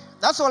 Nothing.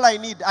 That's all I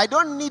need. I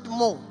don't need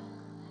more.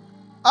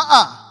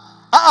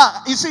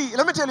 You see,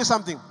 let me tell you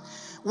something.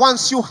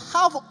 Once you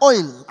have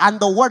oil and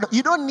the word,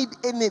 you don't need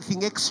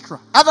anything extra.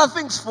 Other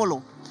things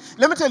follow.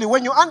 Let me tell you,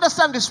 when you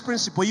understand this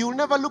principle, you will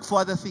never look for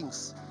other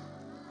things.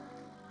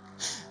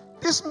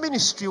 This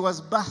ministry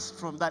was birthed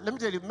from that. Let me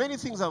tell you, many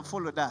things have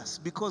followed us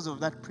because of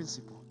that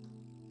principle.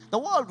 The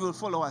world will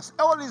follow us.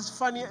 All these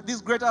funny,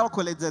 these great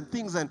accolades and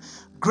things and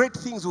great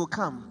things will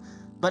come.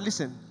 But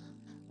listen,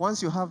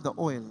 once you have the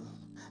oil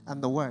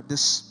and the word, the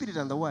spirit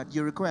and the word,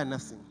 you require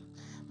nothing.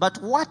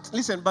 But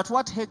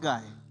what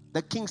Haggai,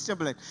 the king's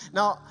chamberlain.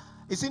 Now,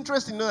 it's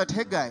interesting to know that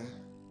Haggai,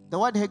 the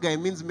word Haggai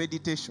means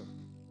meditation.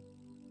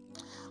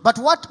 But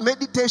what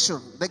meditation,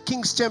 the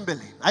king's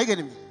chamberlain, are you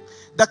getting me?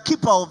 The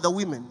keeper of the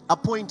women,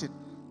 appointed.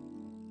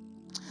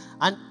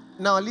 And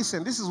now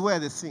listen, this is where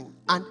the thing.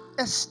 And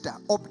Esther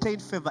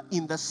obtained favor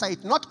in the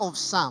sight, not of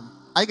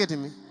some. Are you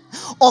getting me?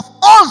 Of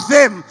all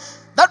them.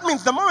 That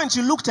means the moment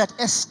you looked at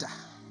Esther,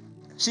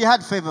 she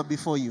had favor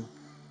before you.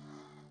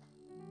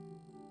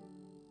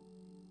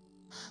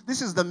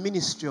 This is the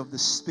ministry of the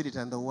Spirit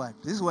and the Word.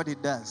 This is what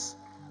it does.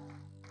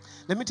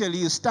 Let me tell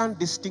you, you stand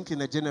distinct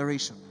in a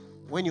generation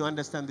when you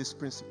understand this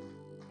principle.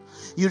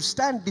 You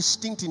stand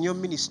distinct in your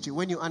ministry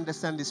when you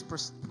understand this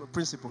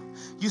principle.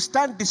 You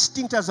stand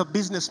distinct as a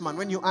businessman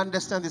when you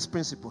understand this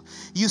principle.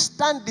 You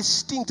stand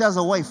distinct as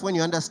a wife when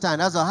you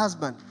understand, as a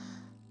husband,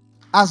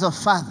 as a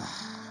father,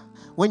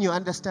 when you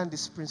understand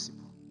this principle.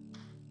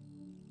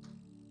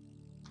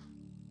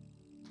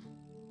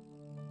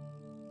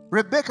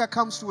 Rebecca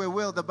comes to a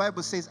well, the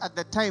Bible says, at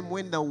the time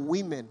when the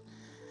women,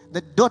 the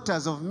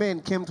daughters of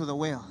men came to the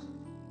well.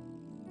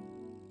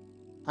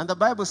 And the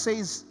Bible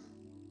says,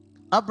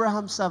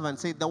 Abraham's servant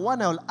said, the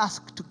one I will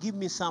ask to give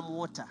me some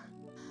water.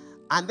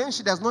 And then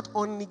she does not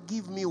only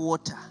give me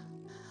water,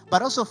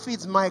 but also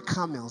feeds my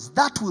camels.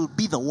 That will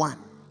be the one.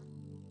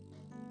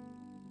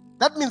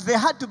 That means there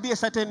had to be a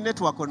certain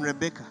network on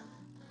Rebecca.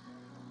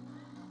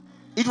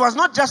 It was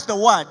not just the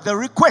word, the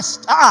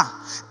request.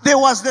 There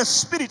was the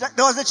spirit.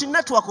 There was a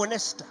network on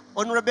Esther,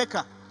 on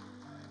Rebecca.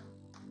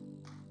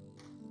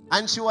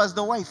 And she was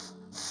the wife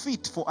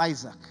fit for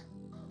Isaac.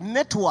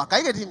 Network,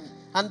 I get him.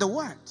 And the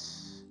word.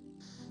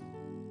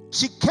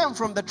 She came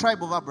from the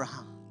tribe of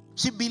Abraham.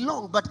 She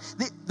belonged, but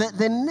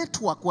the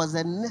network was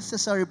a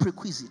necessary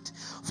prerequisite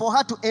for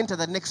her to enter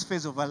the next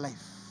phase of her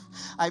life.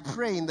 I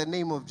pray in the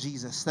name of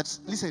Jesus that,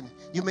 listen,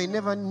 you may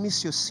never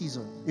miss your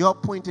season, your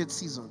appointed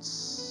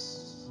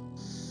seasons.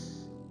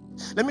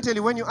 Let me tell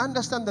you, when you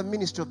understand the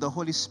ministry of the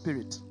Holy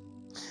Spirit,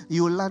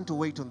 you will learn to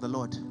wait on the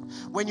Lord.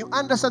 When you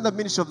understand the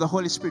ministry of the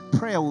Holy Spirit,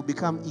 prayer will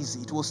become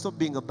easy. It will stop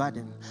being a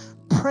burden.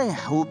 Prayer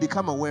will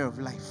become a way of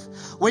life.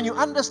 When you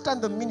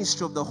understand the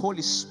ministry of the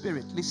Holy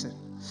Spirit, listen,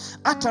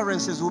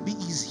 utterances will be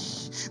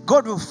easy.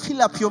 God will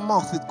fill up your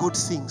mouth with good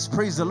things.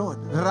 Praise the Lord.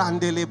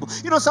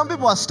 You know, some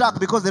people are stuck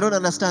because they don't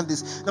understand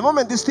this. The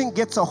moment this thing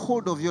gets a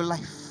hold of your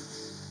life,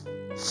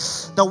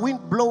 the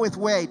wind bloweth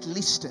where it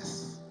listeth.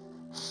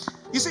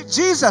 You see,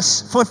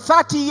 Jesus, for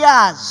 30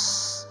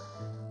 years,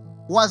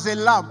 was a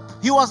lamp.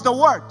 He was the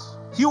Word.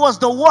 He was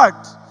the Word.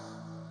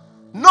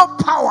 No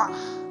power,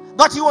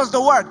 but He was the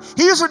Word.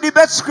 He used to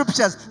debate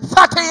scriptures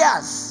 30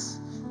 years.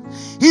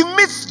 He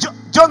meets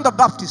John the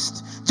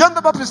Baptist. John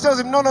the Baptist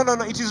tells him, no.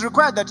 It is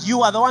required that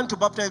you are the one to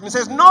baptize me. He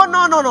says, no.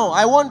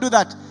 I won't do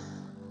that.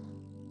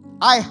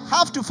 I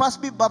have to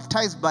first be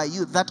baptized by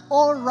you, that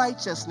all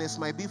righteousness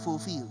might be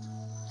fulfilled.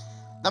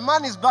 The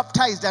man is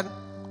baptized and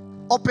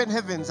open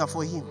heavens are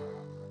for him.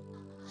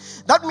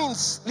 That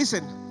means,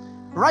 listen,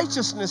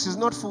 righteousness is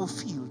not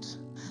fulfilled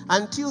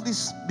until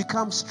this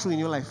becomes true in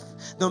your life.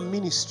 The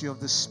ministry of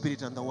the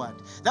Spirit and the Word.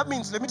 That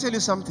means, let me tell you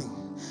something.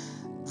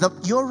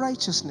 Your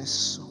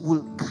righteousness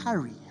will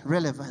carry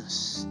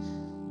relevance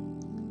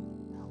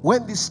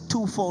when this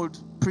twofold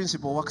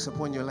principle works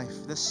upon your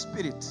life. The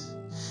Spirit,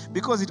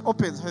 because it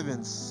opens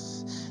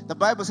heavens. The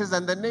Bible says,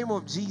 and the name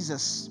of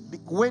Jesus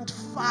went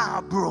far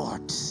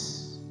abroad.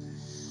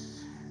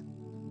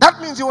 That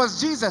means it was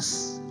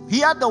Jesus. He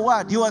had the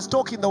word. He was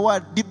talking the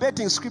word,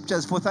 debating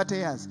scriptures for 30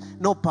 years.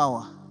 No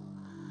power.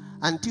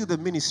 Until the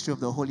ministry of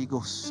the Holy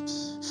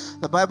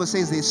Ghost. The Bible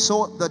says they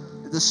saw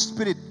the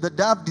Spirit, the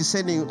dove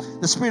descending,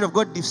 the Spirit of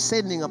God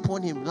descending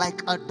upon him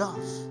like a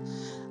dove.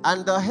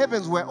 And the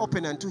heavens were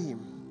open unto him.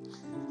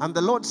 And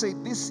the Lord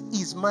said, this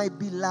is my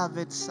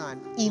beloved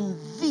Son. In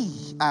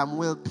thee I am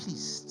well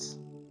pleased.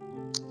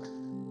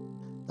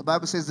 The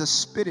Bible says the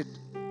Spirit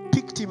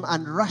picked him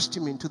and rushed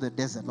him into the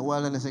desert, the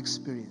wilderness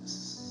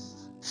experience.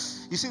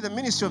 You see, the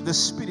ministry of the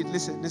Spirit,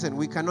 listen,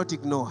 we cannot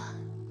ignore.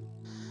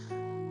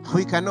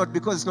 We cannot,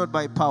 because it's not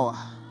by power.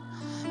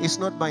 It's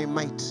not by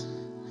might.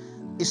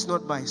 It's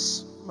not by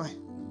might.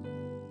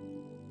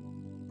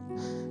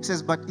 It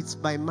says, but it's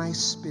by my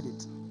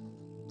Spirit.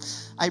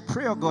 I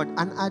pray, oh God,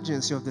 an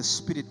urgency of the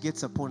Spirit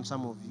gets upon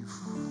some of you.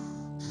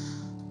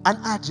 an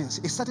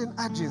urgency, a certain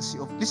urgency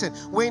of, listen,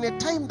 we're in a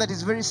time that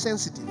is very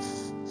sensitive.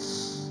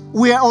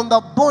 We are on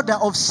the border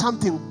of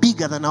something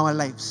bigger than our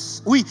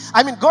lives.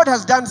 God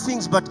has done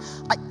things, but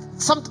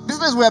these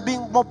days we are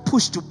being more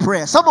pushed to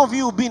prayer. Some of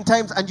you will be in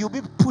times and you'll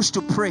be pushed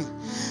to pray,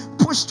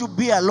 pushed to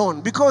be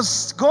alone,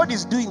 because God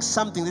is doing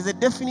something. There's a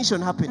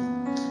definition happening.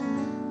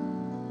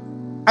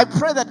 I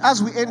pray that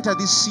as we enter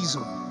this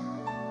season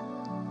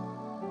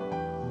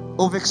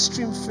of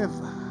extreme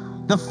favor,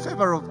 the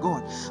favor of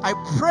God, I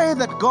pray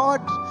that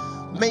God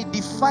may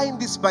define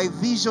this by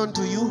vision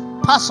to you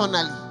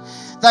personally.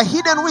 The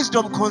hidden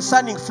wisdom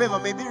concerning favor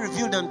may be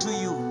revealed unto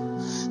you,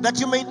 that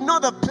you may know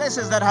the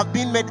places that have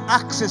been made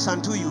access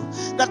unto you,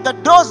 that the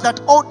doors that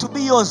ought to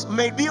be yours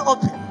may be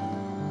open.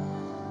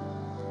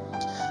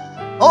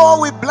 Oh,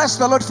 we bless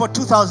the Lord for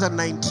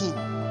 2019.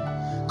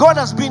 God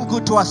has been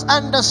good to us,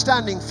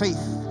 understanding faith.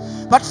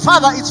 But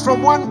Father, it's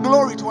from one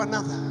glory to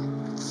another.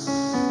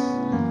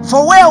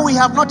 For where we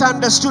have not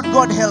understood,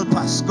 God help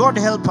us. God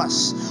help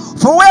us.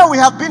 For where we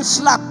have been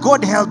slack,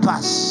 God help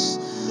us.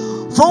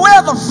 For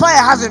where the fire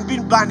hasn't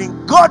been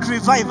burning, God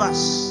revive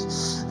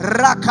us.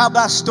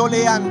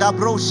 Rakabastoleanda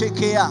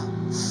broshekea.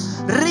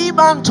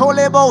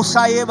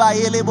 Ribantolebosayeba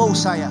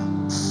elebosaya.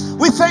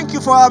 We thank you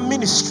for our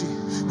ministry.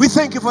 We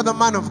thank you for the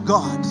man of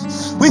God.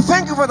 We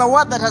thank you for the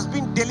word that has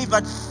been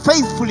delivered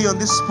faithfully on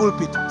this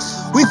pulpit.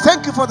 We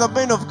thank you for the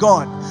men of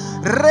God.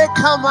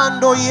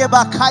 Rekamando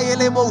yeba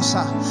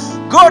kayelebosa.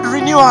 God,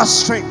 renew our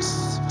strength.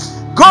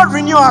 God,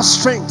 renew our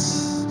strength.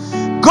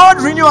 God,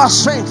 renew our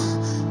strength.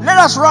 Let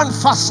us run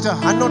faster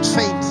and not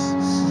faint.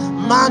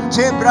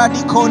 Mante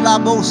bradiko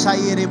labosa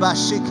yereba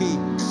shiki.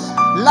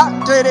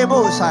 Lante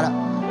rebosa.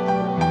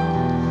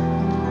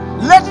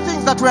 Let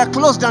things that were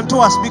closed unto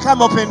us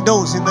become open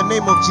doors in the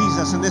name of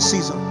Jesus in this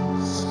season.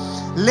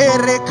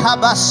 Let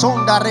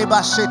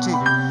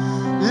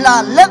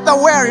the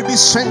weary be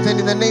strengthened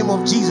in the name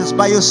of Jesus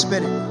by your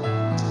Spirit.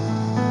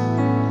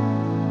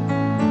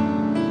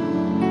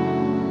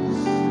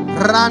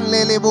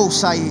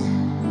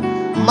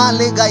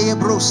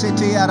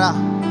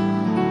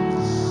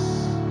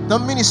 The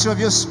ministry of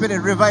your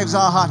Spirit revives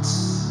our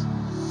hearts.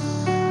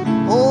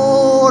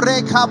 Oh,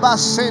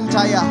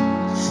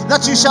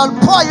 that you shall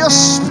pour your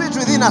Spirit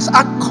within us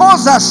and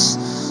cause us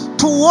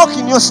to walk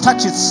in your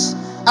statutes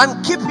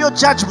and keep your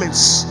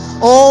judgments.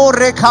 Oh,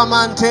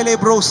 rekamantele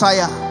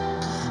brosaya.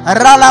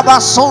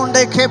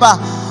 Ralabasonde keba.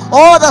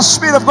 Oh, the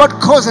Spirit of God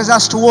causes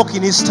us to walk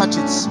in his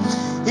statutes,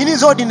 in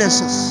his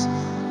ordinances.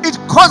 It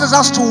causes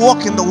us to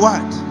walk in the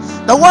word.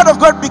 The word of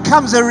God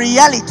becomes a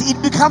reality.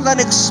 It becomes an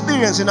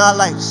experience in our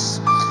lives.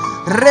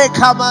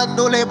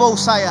 Rekamandole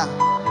bosaya.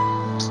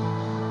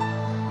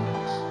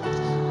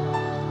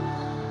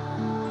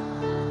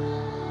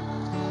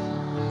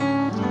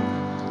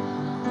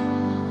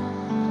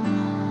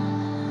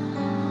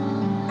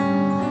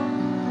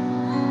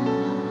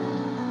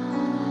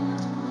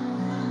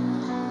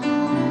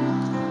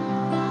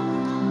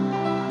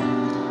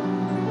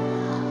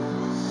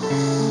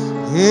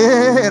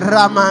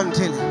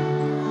 Ramantel.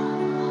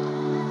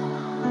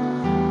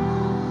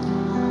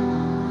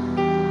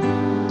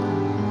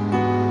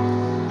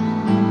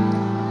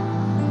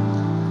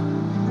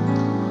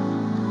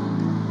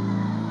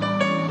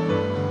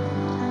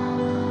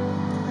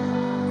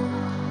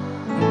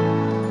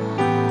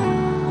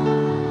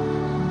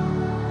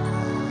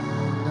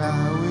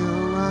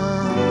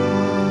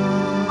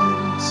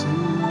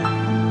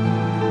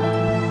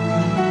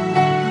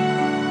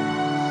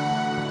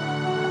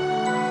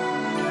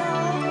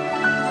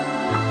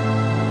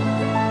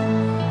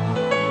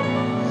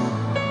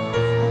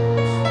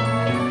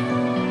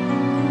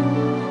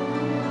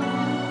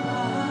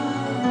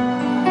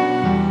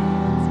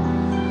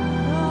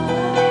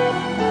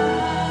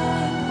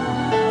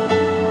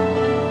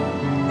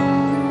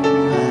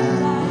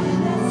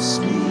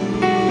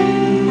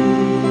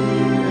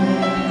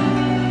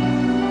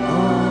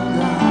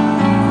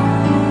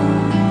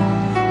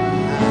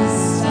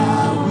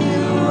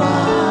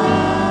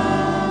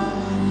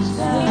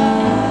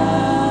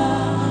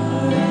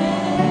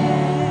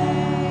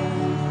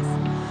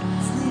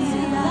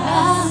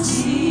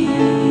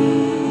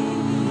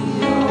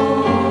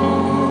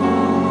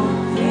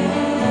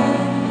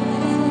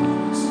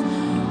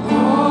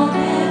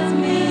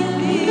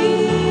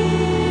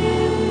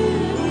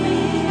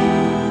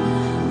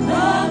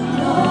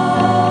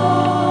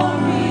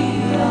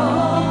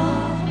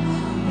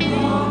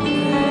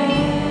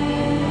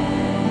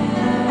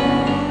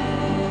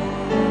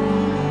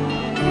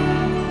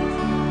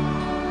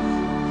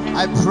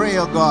 I pray,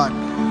 oh God,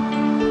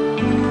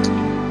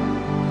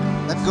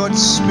 that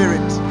God's Spirit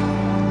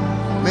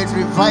may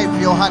revive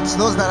your hearts,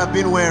 those that have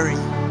been weary,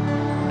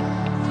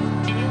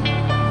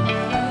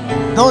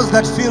 those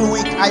that feel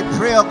weak. I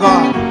pray, oh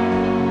God,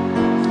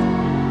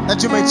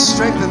 that you may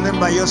strengthen them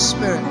by your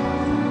Spirit.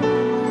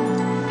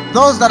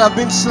 Those that have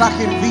been slack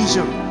in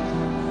vision,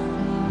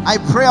 I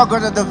pray, oh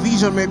God, that the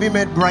vision may be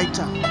made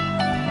brighter.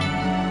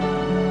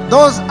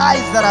 Those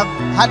eyes that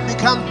had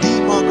become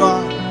dim, oh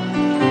God,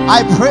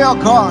 I pray, oh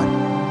God,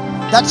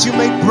 that you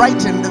may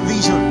brighten the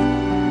vision.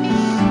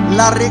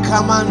 La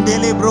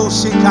rekamandele bro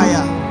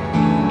shikaya.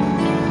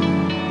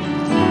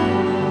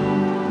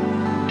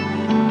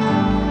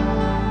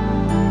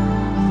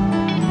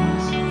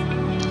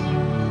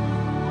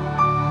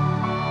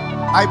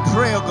 I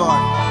pray, oh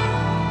God,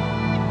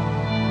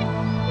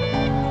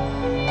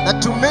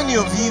 that to many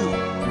of you,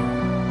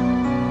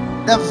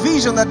 the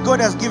vision that God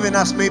has given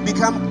us may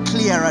become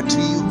clearer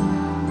to you.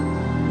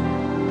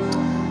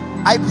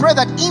 I pray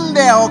that in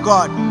there, oh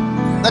God,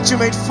 that you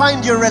may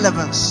find your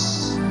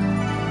relevance.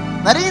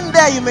 That in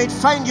there you may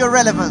find your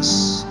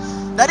relevance.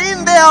 That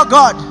in there, oh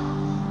God,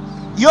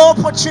 your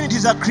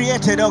opportunities are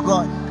created, oh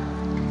God.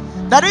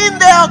 That in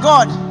there, oh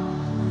God,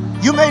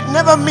 you may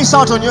never miss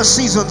out on your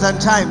seasons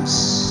and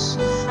times.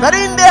 That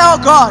in there, oh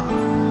God,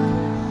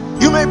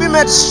 you may be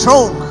made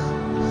strong.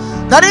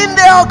 That in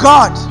there, oh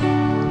God,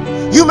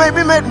 you may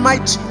be made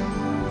mighty.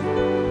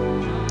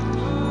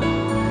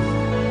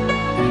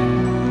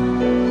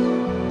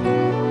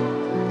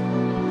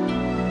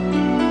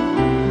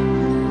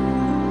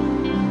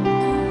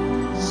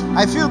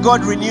 I feel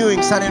God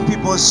renewing certain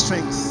people's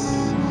strength.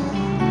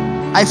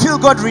 I feel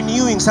God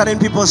renewing certain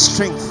people's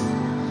strength.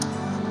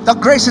 The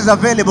grace is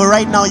available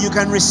right now. You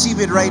can receive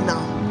it right now.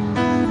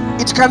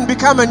 It can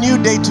become a new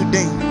day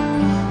today,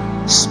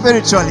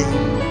 spiritually.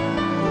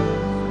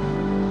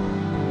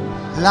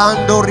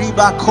 Lando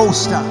Riba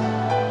Costa.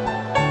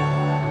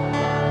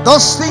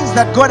 Those things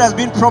that God has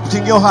been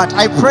prompting your heart,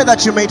 I pray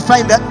that you may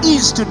find the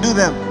ease to do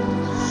them.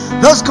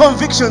 Those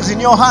convictions in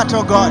your heart,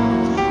 oh God,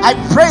 I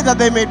pray that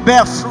they may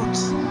bear fruit.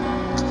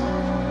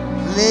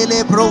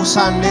 Lele bro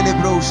san lele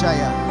bro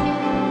shaya.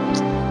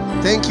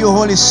 Thank you,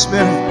 Holy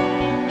Spirit.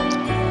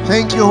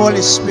 Thank you,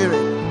 Holy Spirit.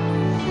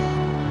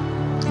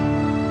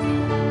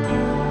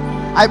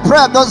 I pray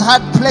that those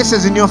hard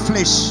places in your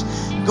flesh,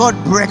 God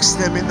breaks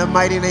them in the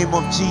mighty name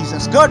of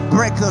Jesus. God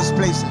break those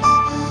places,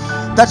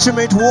 that you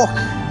may walk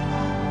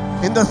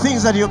in the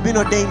things that you've been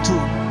ordained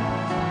to.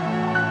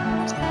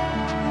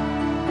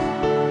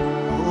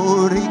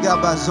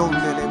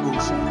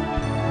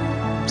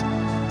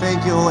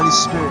 Thank you, Holy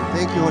Spirit.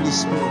 Thank you, Holy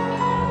Spirit.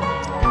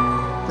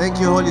 Thank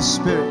you, Holy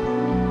Spirit.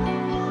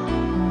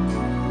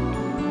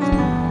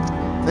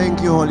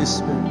 Thank you, Holy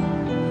Spirit.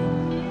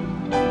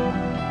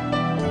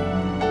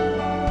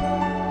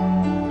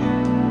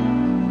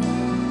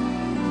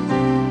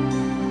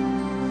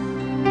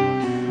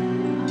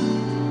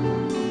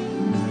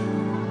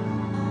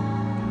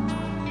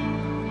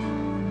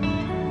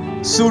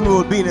 Soon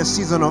we'll be in a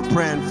season of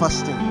prayer and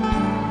fasting.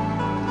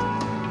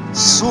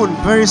 Soon,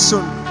 very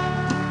soon.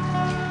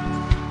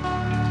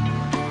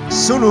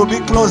 Soon we'll be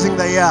closing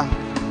the year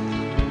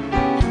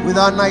with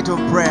our night of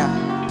prayer.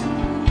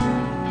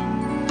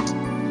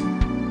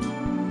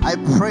 I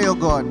pray, oh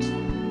God,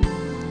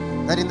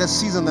 that in the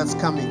season that's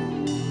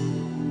coming,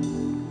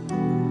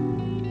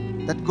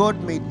 that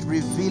God may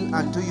reveal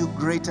unto you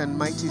great and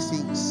mighty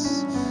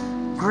things.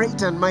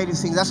 Great and mighty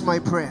things. That's my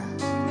prayer.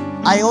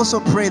 I also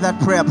pray that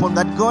prayer upon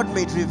that God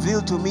may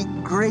reveal to me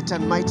great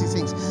and mighty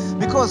things.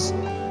 Because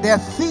there are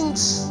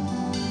things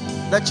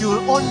that you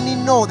will only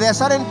know. There are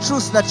certain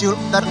truths that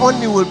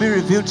only will be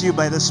revealed to you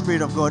by the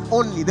Spirit of God.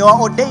 Only. They are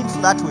ordained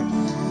that way.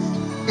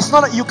 It's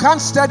not that you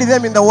can't study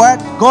them in the Word.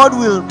 God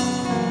will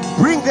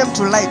bring them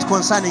to light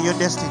concerning your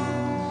destiny.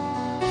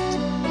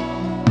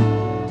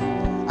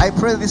 I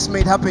pray this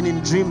may happen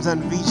in dreams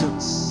and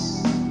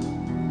visions,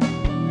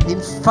 in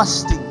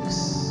fastings,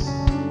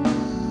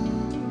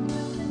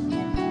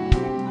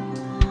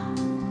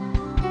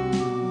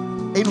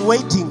 in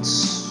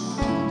waitings.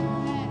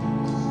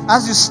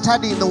 As you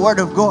study in the Word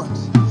of God,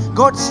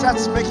 God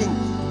starts making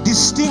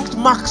distinct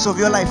marks of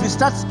your life. He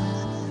starts,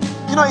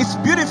 it's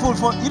beautiful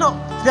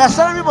there are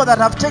certain people that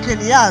have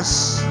taken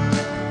years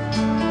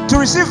to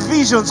receive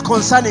visions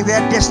concerning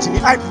their destiny.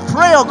 I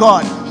pray, oh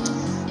God,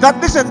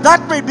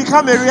 that may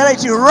become a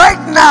reality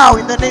right now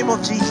in the name of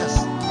Jesus.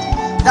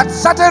 That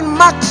certain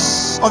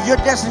marks of your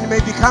destiny may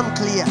become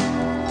clear.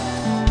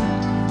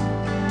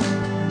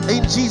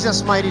 In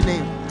Jesus' mighty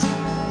name.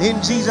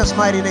 In Jesus'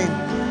 mighty name.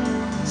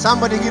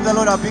 Somebody give the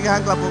Lord a big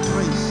hand clap of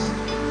praise.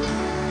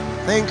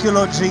 Thank you,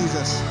 Lord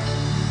Jesus.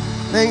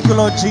 Thank you,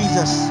 Lord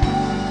Jesus.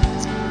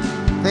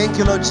 Thank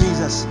you, Lord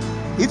Jesus.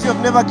 If you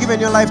have never given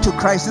your life to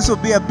Christ, this will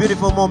be a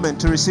beautiful moment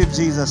to receive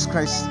Jesus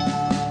Christ.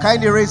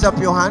 Kindly raise up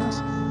your hand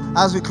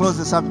as we close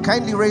this up.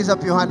 Kindly raise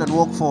up your hand and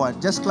walk forward.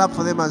 Just clap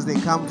for them as they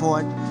come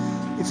forward.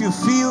 If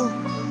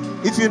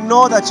you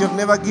know that you've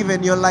never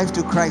given your life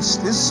to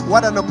Christ,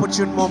 what an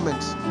opportune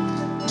moment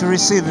to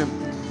receive Him.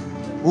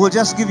 We'll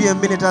just give you a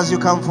minute as you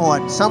come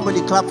forward.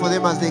 Somebody clap for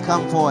them as they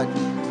come forward.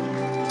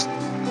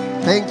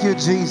 Thank you,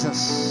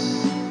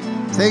 Jesus.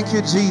 Thank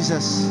you,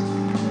 Jesus.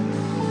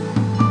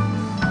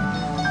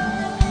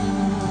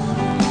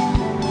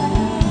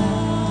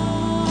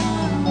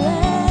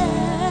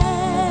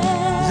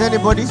 Is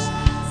anybody?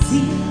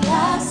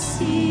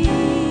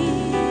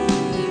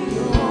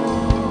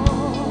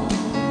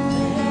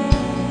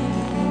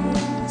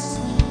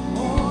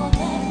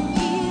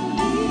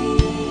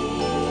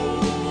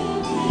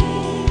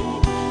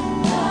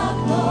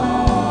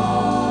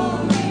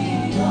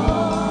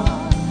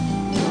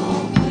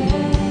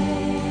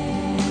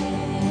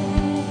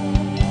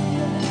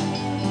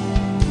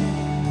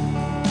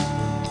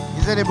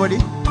 anybody?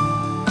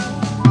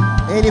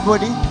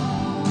 Anybody?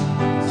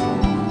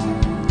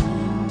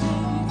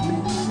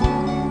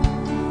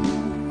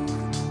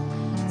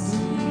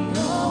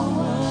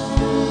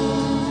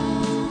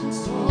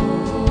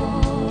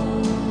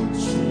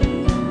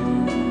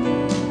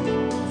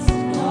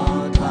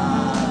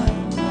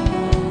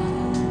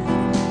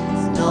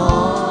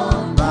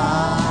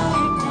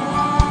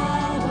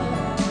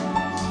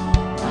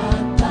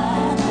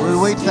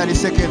 We'll wait 30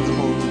 seconds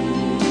more.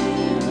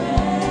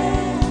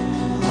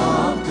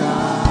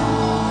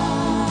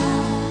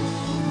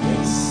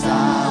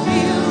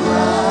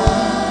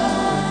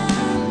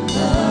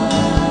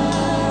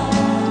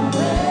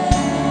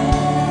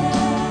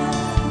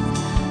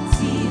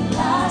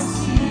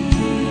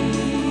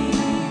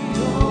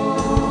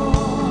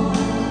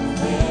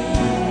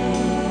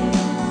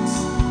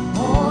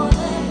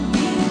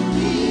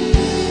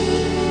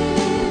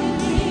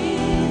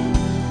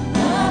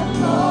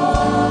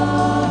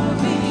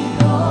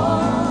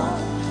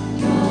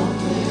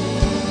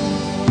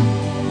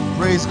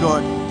 Praise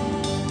God.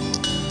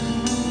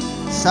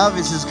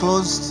 Service is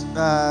closed.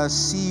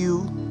 See you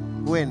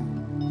when?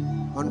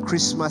 On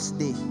Christmas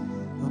Day.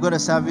 We've got a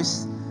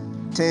service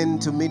 10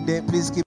 to midday. Please keep